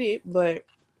 but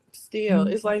still,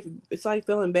 it's like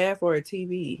feeling bad for a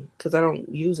TV because I don't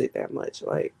use it that much.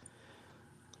 Like,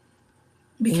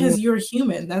 because you're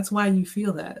human. That's why you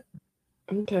feel that.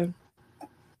 Okay.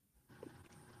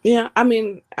 Yeah, I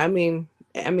mean,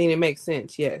 it makes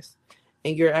sense. Yes,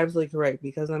 and you're absolutely correct.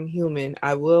 Because I'm human,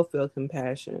 I will feel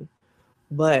compassion.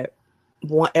 But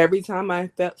every time I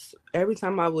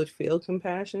would feel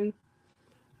compassion,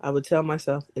 I would tell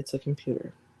myself it's a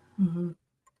computer. Mm-hmm.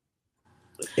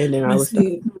 And then I was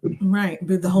right.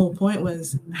 But the whole point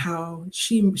was how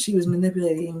she was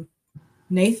manipulating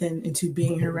Nathan into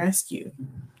being her rescue.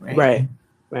 Right.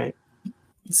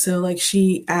 So like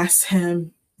she asks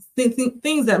him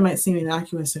things that might seem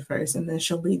innocuous at first, and then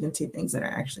she'll lead into things that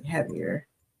are actually heavier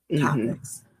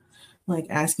topics. Like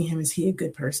asking him, is he a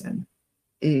good person?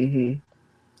 Mm-hmm.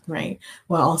 Right.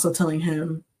 While also telling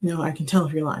him, I can tell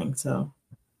if you're lying. So.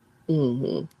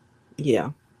 Mm-hmm.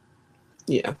 Yeah.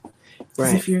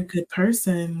 Because if you're a good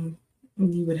person,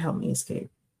 you would help me escape.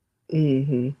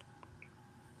 Mm-hmm.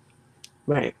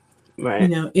 Right.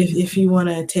 If you want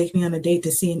to take me on a date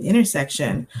to see an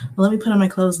intersection, well, let me put on my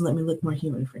clothes and let me look more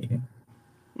human for you.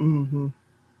 Mm-hmm.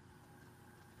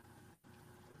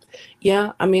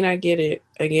 Yeah, I mean, I get it.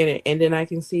 And then I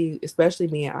can see, especially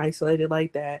being isolated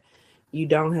like that, you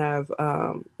don't have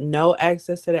no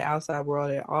access to the outside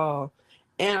world at all.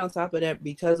 And on top of that,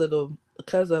 because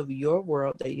of your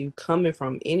world that you coming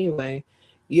from anyway,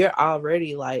 you're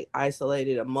already like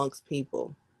isolated amongst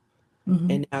people.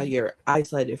 Mm-hmm. And now you're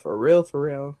isolated for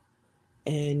real.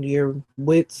 And you're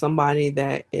with somebody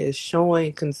that is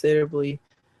showing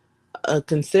a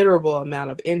considerable amount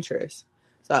of interest.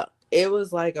 So it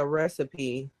was like a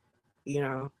recipe,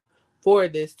 for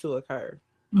this to occur.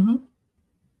 Mm-hmm.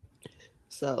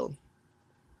 So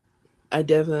I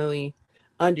definitely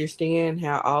understand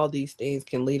how all these things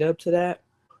can lead up to that.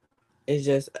 It's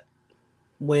just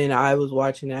when I was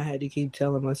watching, I had to keep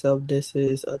telling myself this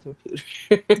is a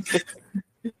computer.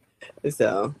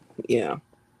 So yeah.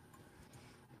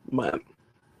 But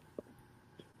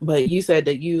you said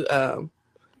that you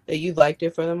liked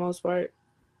it for the most part.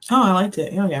 Oh, I liked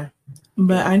it. Oh yeah.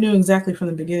 But I knew exactly from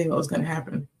the beginning what was going to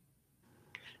happen.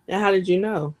 Now, how did you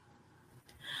know?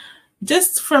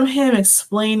 Just from him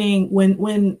explaining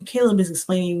when Caleb is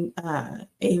explaining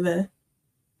Ava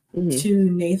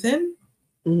to Nathan,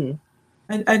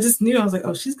 I just knew. I was like,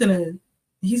 oh, he's gonna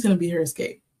be her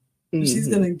escape. She's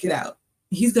gonna get out.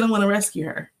 He's gonna want to rescue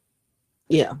her.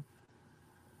 Yeah.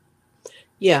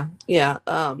 There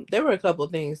were a couple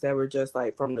of things that were just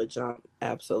like from the jump.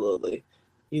 Absolutely,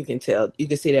 you can tell. You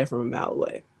can see that from a mile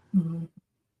away. Mm-hmm.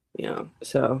 Yeah.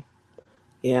 So,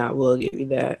 yeah, we'll give you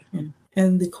that. Yeah.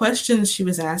 And the questions she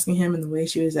was asking him and the way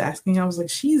she was asking, I was like,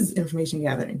 she's information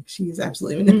gathering. She's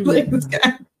absolutely manipulating this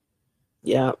guy.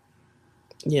 Yeah.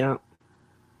 Yeah.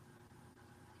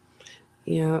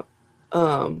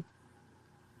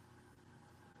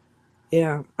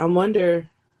 I wonder,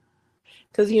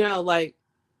 because like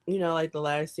the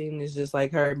last scene is just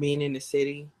like her being in the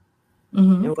city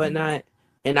and whatnot.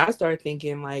 And I start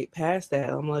thinking like past that,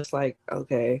 I'm just like,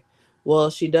 okay, well,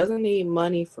 she doesn't need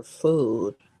money for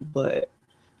food, but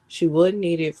she would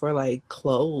need it for like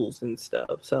clothes and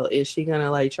stuff. So is she gonna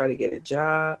like try to get a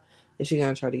job? Is she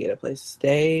gonna try to get a place to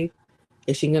stay?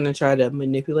 Is she gonna try to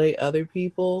manipulate other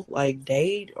people, like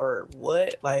date or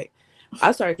what? Like,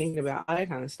 I started thinking about all that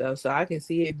kind of stuff. So I can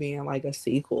see it being like a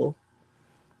sequel.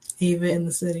 Ava in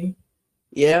the city.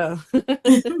 Yeah.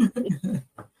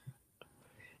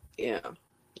 Yeah.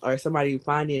 Or somebody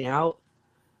finding out,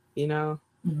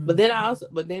 But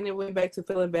then it went back to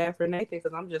feeling bad for Nathan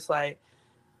because I'm just like,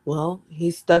 well,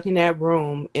 he's stuck in that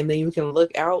room, and then you can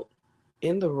look out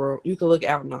in the room. You can look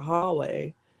out in the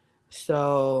hallway.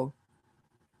 So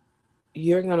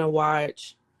you're gonna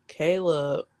watch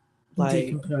Caleb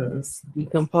like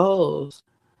decompose,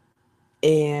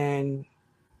 and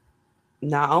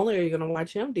not only are you gonna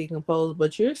watch him decompose,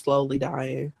 but you're slowly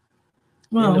dying.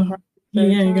 Well,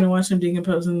 yeah, you're gonna watch him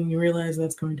decompose, and you realize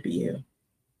that's going to be you.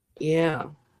 Yeah.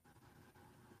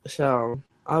 So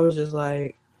I was just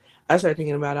like, I started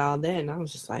thinking about all that, and I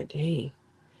was just like, dang,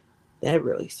 that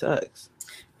really sucks.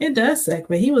 It does suck,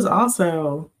 but he was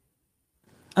also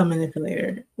a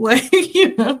manipulator. Like,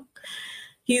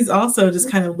 he's also just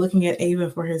kind of looking at Ava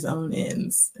for his own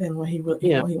ends and what he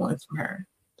wants from her.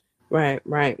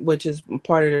 Right. Which is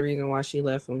part of the reason why she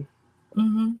left him.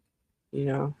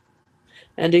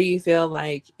 And do you feel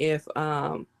like if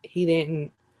he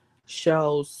didn't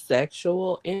show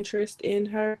sexual interest in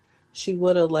her, she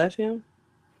would have left him?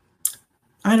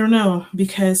 I don't know,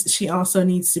 because she also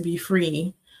needs to be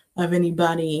free of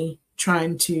anybody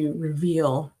trying to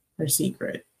reveal her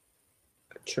secret.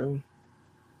 True.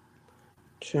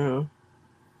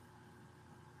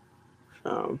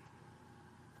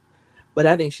 But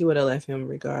I think she would have left him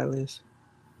regardless.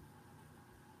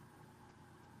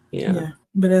 Yeah.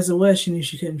 But as it was, she knew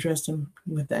she couldn't trust him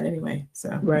with that anyway.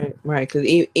 So right. Because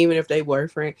even if they were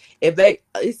friends,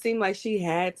 it seemed like she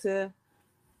had to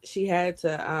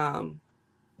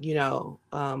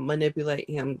manipulate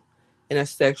him in a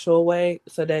sexual way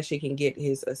so that she can get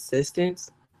his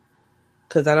assistance.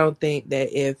 Because I don't think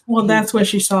that that's where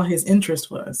she saw his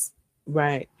interest was.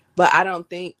 Right. But I don't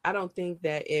think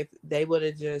that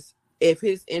if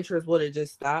his interest would have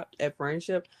just stopped at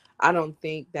friendship, I don't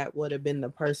think that would have been the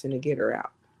person to get her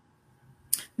out.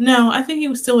 No, I think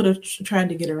he still would have tried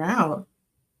to get her out.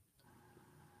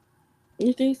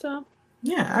 You think so?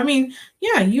 Yeah, I mean,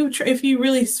 yeah, if you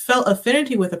really felt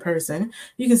affinity with a person,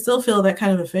 you can still feel that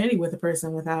kind of affinity with a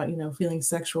person without, feeling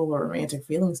sexual or romantic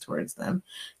feelings towards them,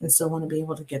 and still want to be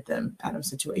able to get them out of a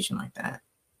situation like that.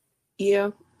 Yeah.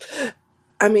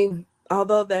 I mean,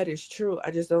 although that is true,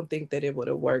 I just don't think that it would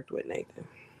have worked with Nathan.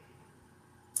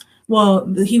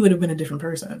 Well, he would have been a different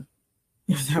person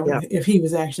if he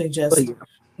was actually just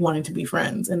wanting to be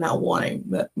friends and not wanting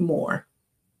that more.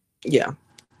 Yeah.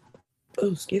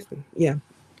 Oh, excuse me. Yeah.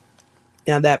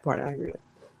 Now that part I agree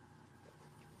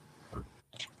with.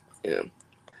 Yeah.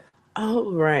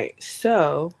 All right.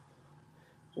 So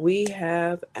we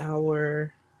have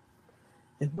if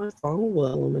my phone will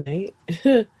illuminate,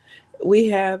 we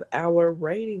have our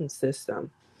rating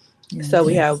system. Yes. So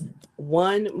we have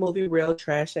 1 movie real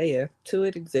trash AF, 2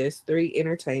 it exists, 3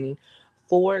 entertaining,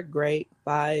 4 great,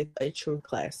 5 a true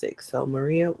classic. So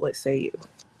Maria, what say you?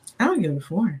 I would give it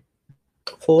 4.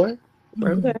 4?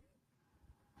 Okay.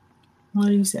 What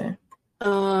do you say?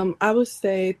 I would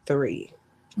say 3.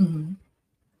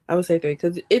 I would say 3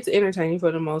 because it's entertaining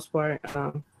for the most part.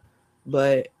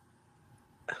 But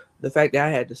the fact that I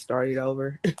had to start it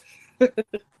over.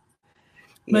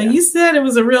 But you said it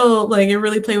was a real, it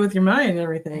really played with your mind and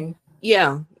everything.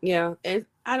 Yeah. And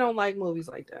I don't like movies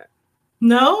like that.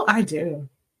 No, I do.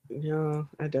 No,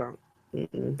 I don't.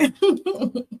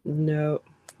 No.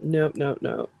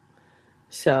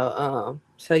 So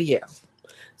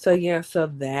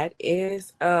that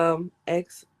is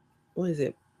what is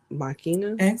it?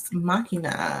 Machina? Ex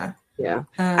Machina. Yeah.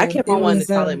 I kept on wanting to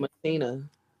call it Machina.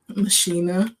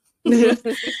 Machina.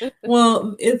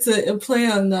 Well, it's a play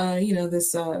on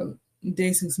this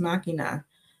Deus Ex Machina,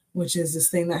 which is this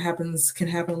thing that can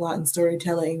happen a lot in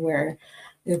storytelling where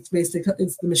it's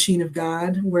the machine of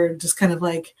God, where just kind of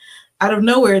like out of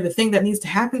nowhere the thing that needs to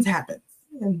happen happens.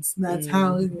 And that's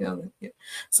how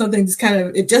something just kind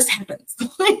of it just happens.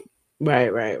 Right.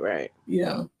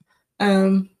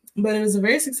 But it was a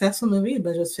very successful movie. The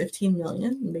budget was $15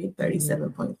 million, made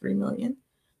 $37.3 million.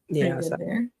 Yeah, good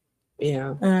there.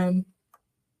 Yeah.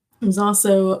 It was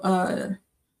also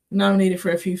nominated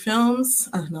for a few awards.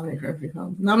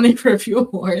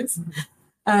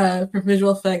 For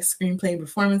visual effects, screenplay, and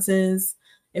performances.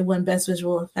 It won Best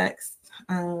Visual Effects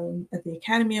at the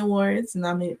Academy Awards,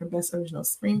 nominated for Best Original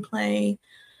Screenplay.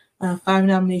 5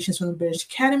 nominations from the British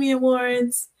Academy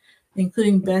Awards,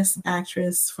 including Best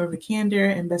Actress for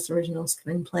Vikander and Best Original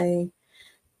Screenplay.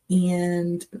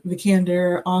 And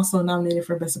Vikander also nominated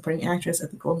for Best Supporting Actress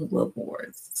at the Golden Globe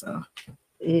Awards. So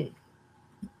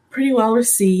pretty well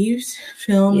received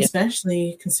film,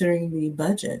 especially considering the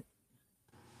budget.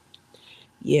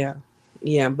 Yeah,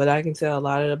 but I can tell a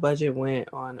lot of the budget went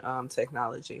on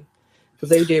technology because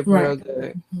they did real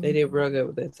good. They did real good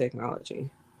with that technology.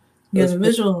 Yeah, the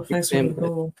visual effects were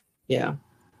cool. Yeah,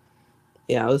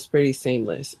 Yeah, it was pretty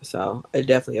seamless. So I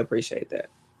definitely appreciate that.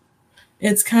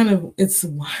 It's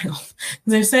wild.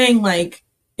 They're saying like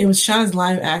it was shot as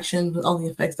live action with all the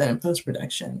effects done in post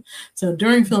production. So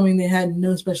during filming, they had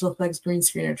no special effects, green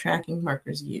screen, or tracking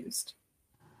markers used.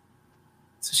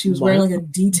 So she was wearing like a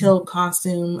detailed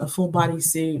costume, a full body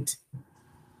suit,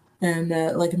 and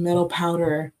like a metal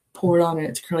powder poured on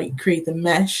it to create the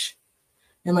mesh.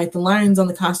 And like the lines on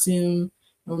the costume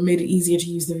made it easier to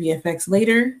use the VFX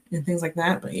later and things like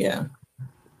that. But yeah.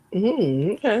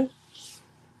 Okay.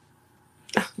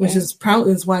 Which is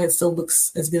probably why it still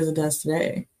looks as good as it does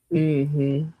today.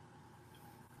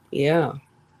 Yeah.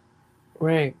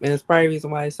 Right. And it's probably the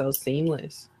reason why it's so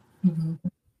seamless.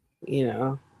 You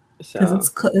know. So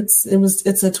it's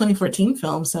a 2014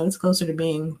 film, so it's closer to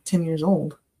being 10 years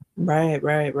old. Right.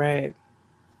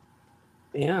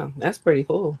 Yeah, that's pretty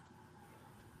cool.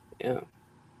 Yeah.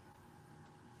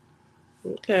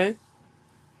 Okay.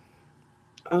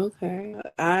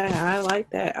 I like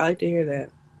that. I like to hear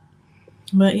that.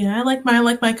 But yeah, I like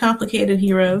my complicated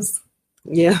heroes.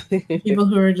 Yeah. People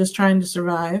who are just trying to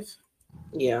survive.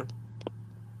 Yeah.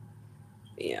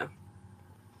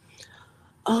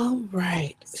 All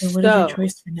right. So what is your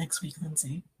choice for next week,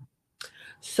 Lindsay?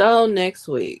 So next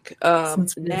week,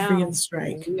 since we're free of the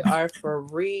strike, we are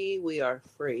free. We are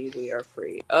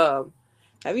free.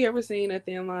 Have you ever seen A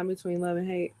Thin Line Between Love and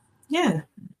Hate? Yeah.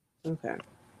 Okay.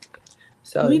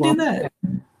 So we did that.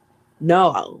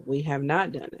 No, we have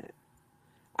not done that.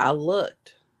 I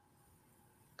looked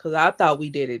because I thought we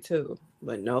did it too,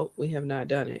 but nope, we have not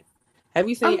done it. Have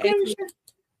you seen ATL? Sure.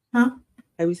 Huh?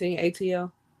 Have you seen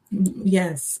ATL?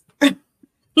 Yes. I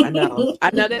know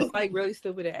that's like really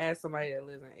stupid to ask somebody that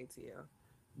lives in ATL,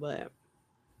 but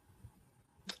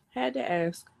had to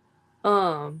ask.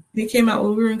 It came out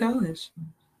when we were in college.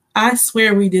 I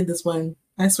swear we did this one.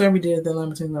 I swear we did The Line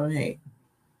Between Love and Hate.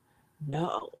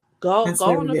 No, go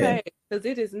on the page because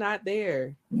it is not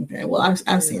there. Okay, well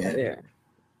I've seen it. There.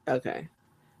 Okay,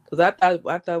 because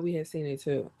I thought we had seen it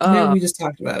too. Maybe we just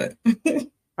talked about it.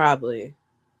 Probably.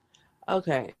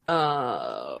 Okay.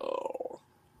 Mo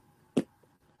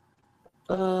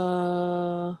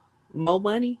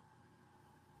Money.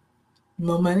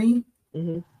 Mo Money.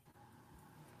 Mm-hmm.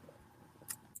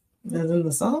 As in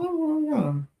the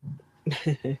song?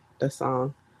 The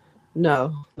song.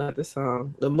 No, not the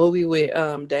song. The movie with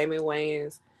Damon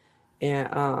Wayans and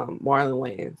Marlon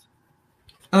Wayans.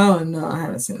 Oh no, I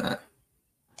haven't seen that.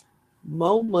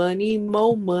 Mo Money,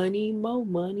 Mo Money, Mo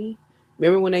Money.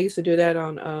 Remember when they used to do that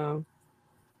on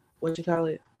what you call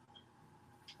it?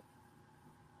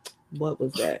 What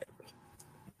was that?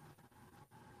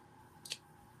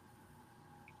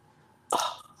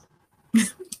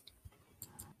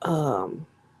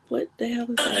 What the hell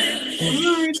is that?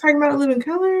 Are you talking about Live in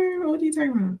Color? What are you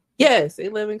talking about? Yes,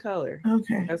 It Live in Color.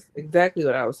 Okay. That's exactly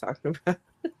what I was talking about.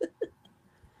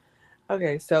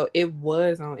 Okay, so it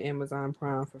was on Amazon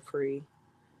Prime for free,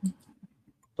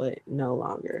 but no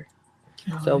longer.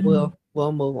 So we'll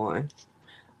move on.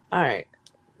 All right.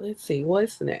 Let's see.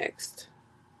 What's next?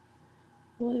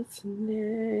 Go back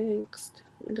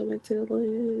to the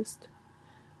list.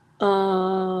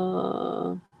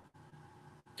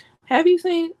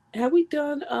 Have we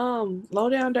done Low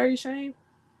Down Dirty Shame?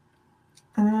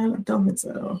 I don't think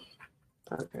so.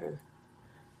 Okay.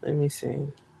 Let me see.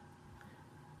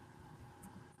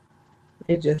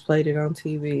 It just played it on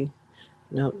TV.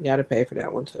 Nope, you gotta pay for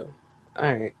that one too.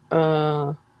 All right.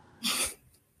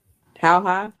 How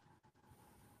High?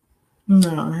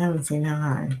 No, I haven't seen How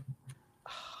High.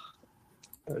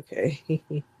 Okay.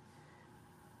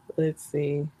 Let's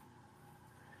see.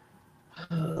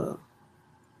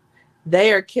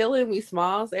 They Are Killing Me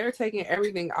Smalls. They are taking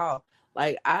everything off.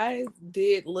 Like, I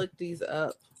did look these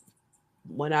up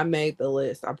when I made the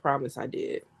list. I promise I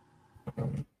did.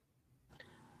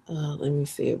 Let me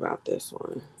see about this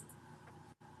one.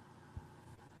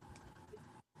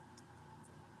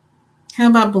 How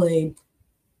about Blade?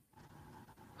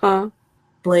 Huh?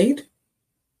 Blade?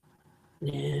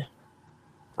 Yeah.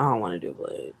 I don't want to do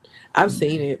Blade. I've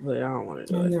seen it, but I don't want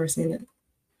to do it. I've never seen it.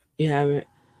 You haven't?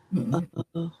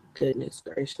 Oh, goodness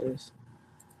gracious.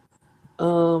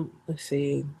 Let's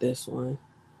see this one.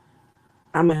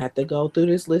 I'm gonna have to go through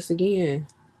this list again.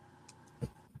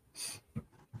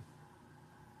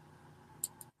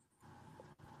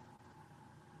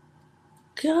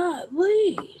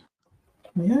 Golly.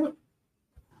 Yeah.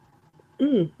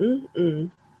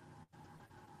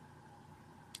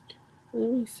 Let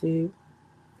me see.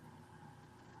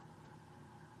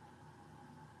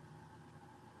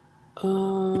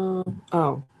 Oh,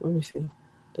 let me see.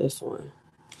 This one.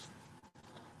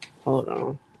 Hold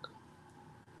on.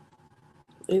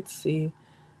 Let's see.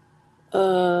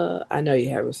 I know you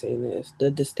haven't seen this. The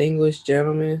Distinguished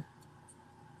Gentleman.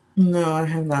 No, I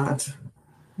have not.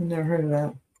 I've never heard of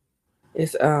that.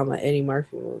 It's an Eddie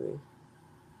Murphy movie.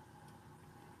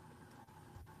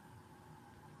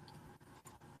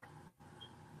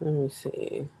 Let me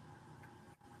see.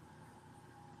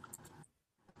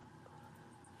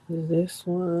 This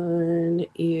one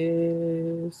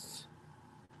is.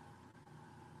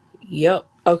 Yep.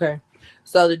 Okay.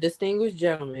 So The Distinguished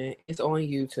Gentleman is on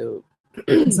YouTube.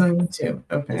 It's on YouTube.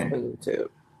 Okay. It's on YouTube.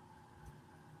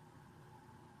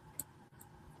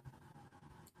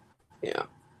 Yeah.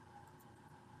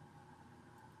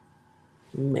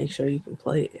 Make sure you can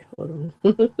play it. Hold on.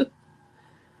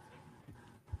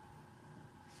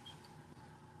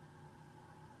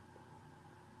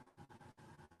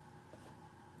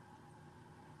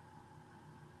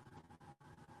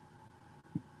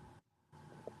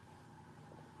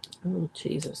 Oh,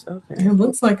 Jesus. Okay. It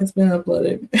looks like it's been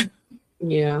uploaded.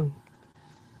 Yeah.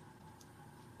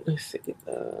 Let's see.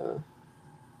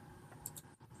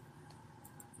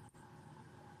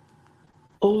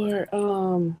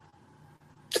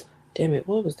 Damn it,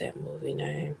 what was that movie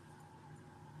name?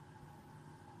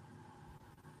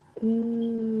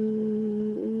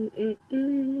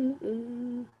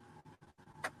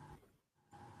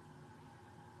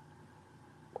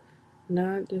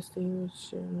 Not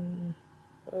Distinguished.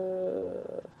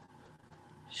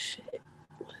 Shit.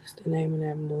 What's the name of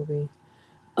that movie?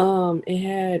 It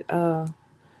had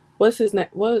what's his name?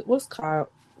 What's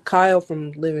Kyle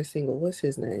from Living Single? What's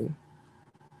his name?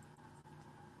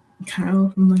 Kyle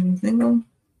from Living Single?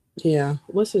 Yeah.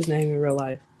 What's his name in real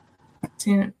life?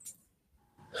 Terrence.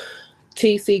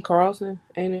 T.C. Carlson,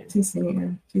 ain't it? T.C.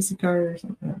 Carter or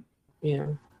something. Yeah.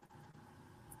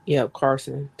 Yep,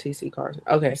 Carson. T.C. Carson.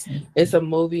 Okay. Carson. It's a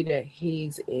movie that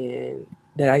he's in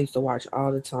that I used to watch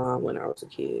all the time when I was a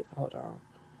kid. Hold on.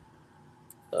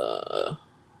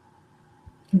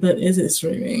 But is it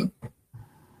streaming?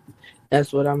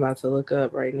 That's what I'm about to look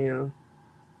up right now.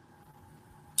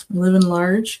 Living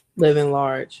Large? Living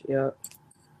Large, yep.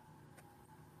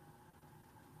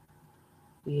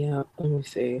 Yeah, let me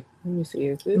see. Is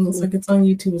this it looks like it's on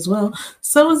YouTube as well.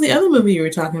 So was the other movie you were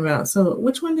talking about. So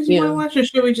which one did you want to watch, or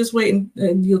should we just wait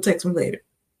and you'll text me later?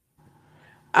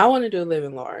 I want to do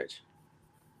Living Large.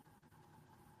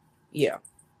 Yeah.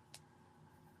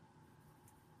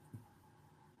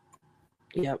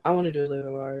 Yeah, I want to do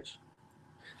Living Large.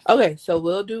 Okay, so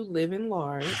we'll do Living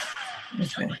Large.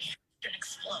 Okay.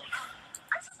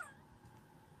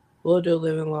 We'll do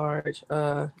Living Large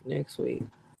next week.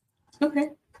 Okay.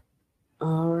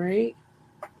 All right.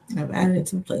 I've added it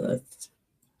to the playlist.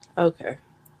 Okay.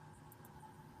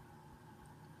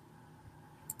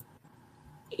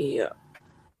 Yep.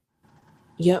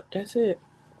 Yep, that's it.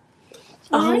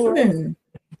 All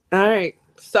right.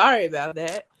 Sorry about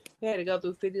that. We had to go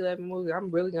through 5011 movies.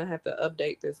 I'm really going to have to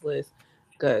update this list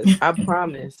because I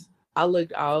promise I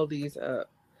looked all these up.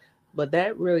 But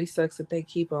that really sucks that they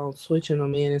keep on switching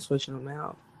them in and switching them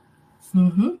out.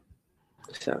 Mm-hmm.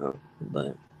 So,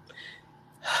 but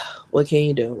what can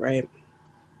you do, right?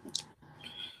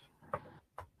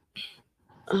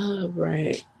 All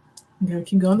right. You gotta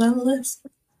keep going down the list.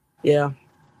 Yeah.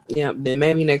 Yeah. Then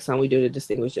maybe next time we do The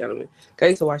Distinguished Gentleman. I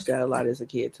used to watch that a lot as a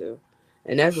kid too.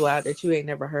 And that's wild that you ain't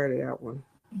never heard of that one.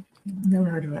 Never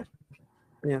heard of it.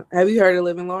 Yeah. Have you heard of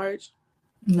Living Large?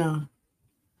 No.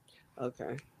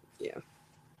 Okay. Yeah.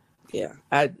 Yeah.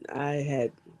 I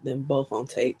had them both on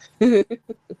tape.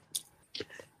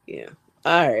 Yeah.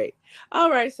 All right.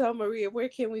 So Maria, where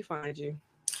can we find you?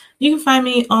 You can find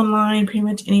me online pretty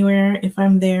much anywhere. If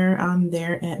I'm there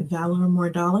at Valor More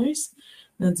Dollars.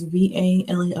 That's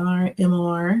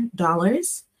VALERMOR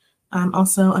dollars. I'm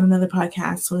also on another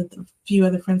podcast with a few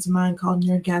other friends of mine called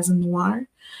Nerdgasm Noir,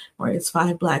 where it's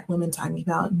 5 Black women talking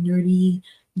about nerdy,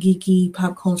 geeky,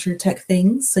 pop culture tech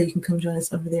things. So you can come join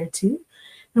us over there too.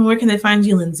 And where can they find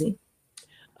you, Lindsay?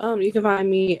 You can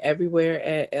find me everywhere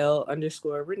at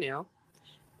L_Renell.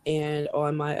 And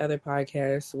on my other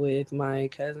podcast with my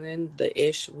cousin, The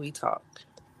Ish We Talk.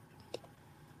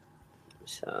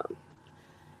 So,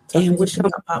 and we're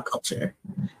about pop culture,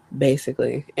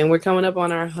 basically. And we're coming up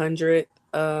on our 100th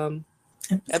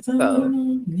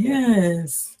episode.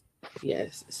 Yes.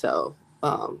 So,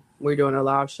 we're doing a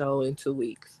live show in 2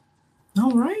 weeks.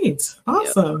 All right.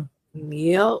 Awesome.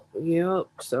 Yep.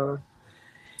 So,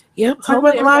 yep. Talk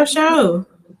about the live show.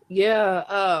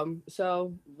 Yeah.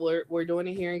 So we're doing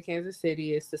it here in Kansas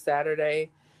City. It's the Saturday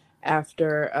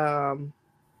after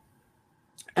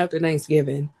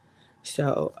Thanksgiving.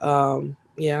 So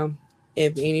yeah.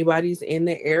 If anybody's in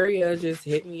the area, just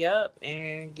hit me up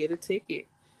and get a ticket.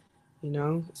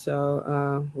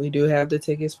 So we do have the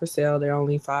tickets for sale. They're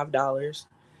only $5.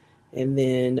 And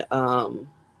then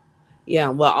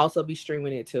we'll also be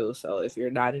streaming it too. So if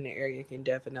you're not in the area, you can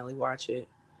definitely watch it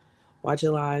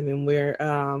live. And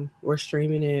we're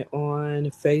streaming it on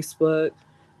Facebook,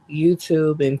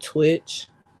 YouTube, and Twitch.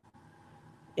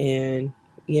 And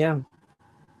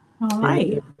all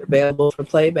right, and available for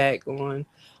playback on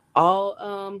all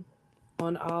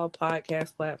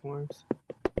podcast platforms.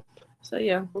 So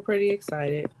we're pretty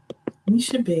excited. You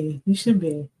should be.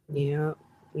 Yeah.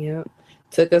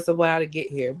 Took us a while to get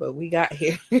here, but we got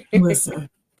here. Listen,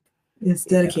 it's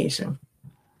dedication.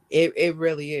 It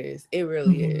really is. It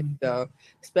really is. So,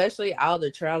 especially all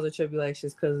the trials and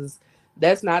tribulations, because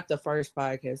that's not the first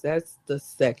podcast. That's the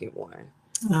second one.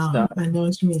 Oh, I know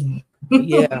what you mean.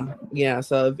 Yeah.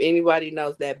 So if anybody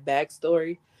knows that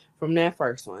backstory from that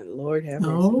first one, Lord have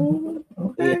mercy. Oh,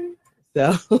 okay.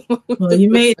 Yeah. So, well,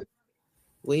 you made it.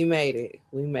 We made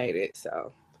it.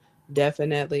 So,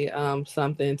 definitely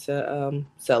something to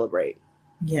celebrate.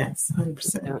 Yes,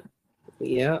 100%.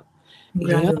 Yeah.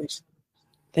 Congratulations.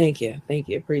 Thank you.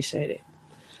 Appreciate it.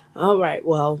 All right.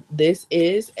 Well, this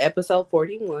is episode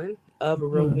 41 of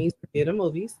Roomies Review the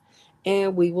Movies.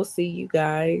 And we will see you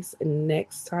guys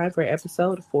next time for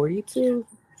episode 42.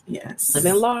 Yes.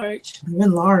 Living large.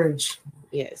 Living large.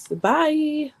 Yes.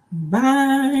 Bye.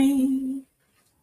 Bye.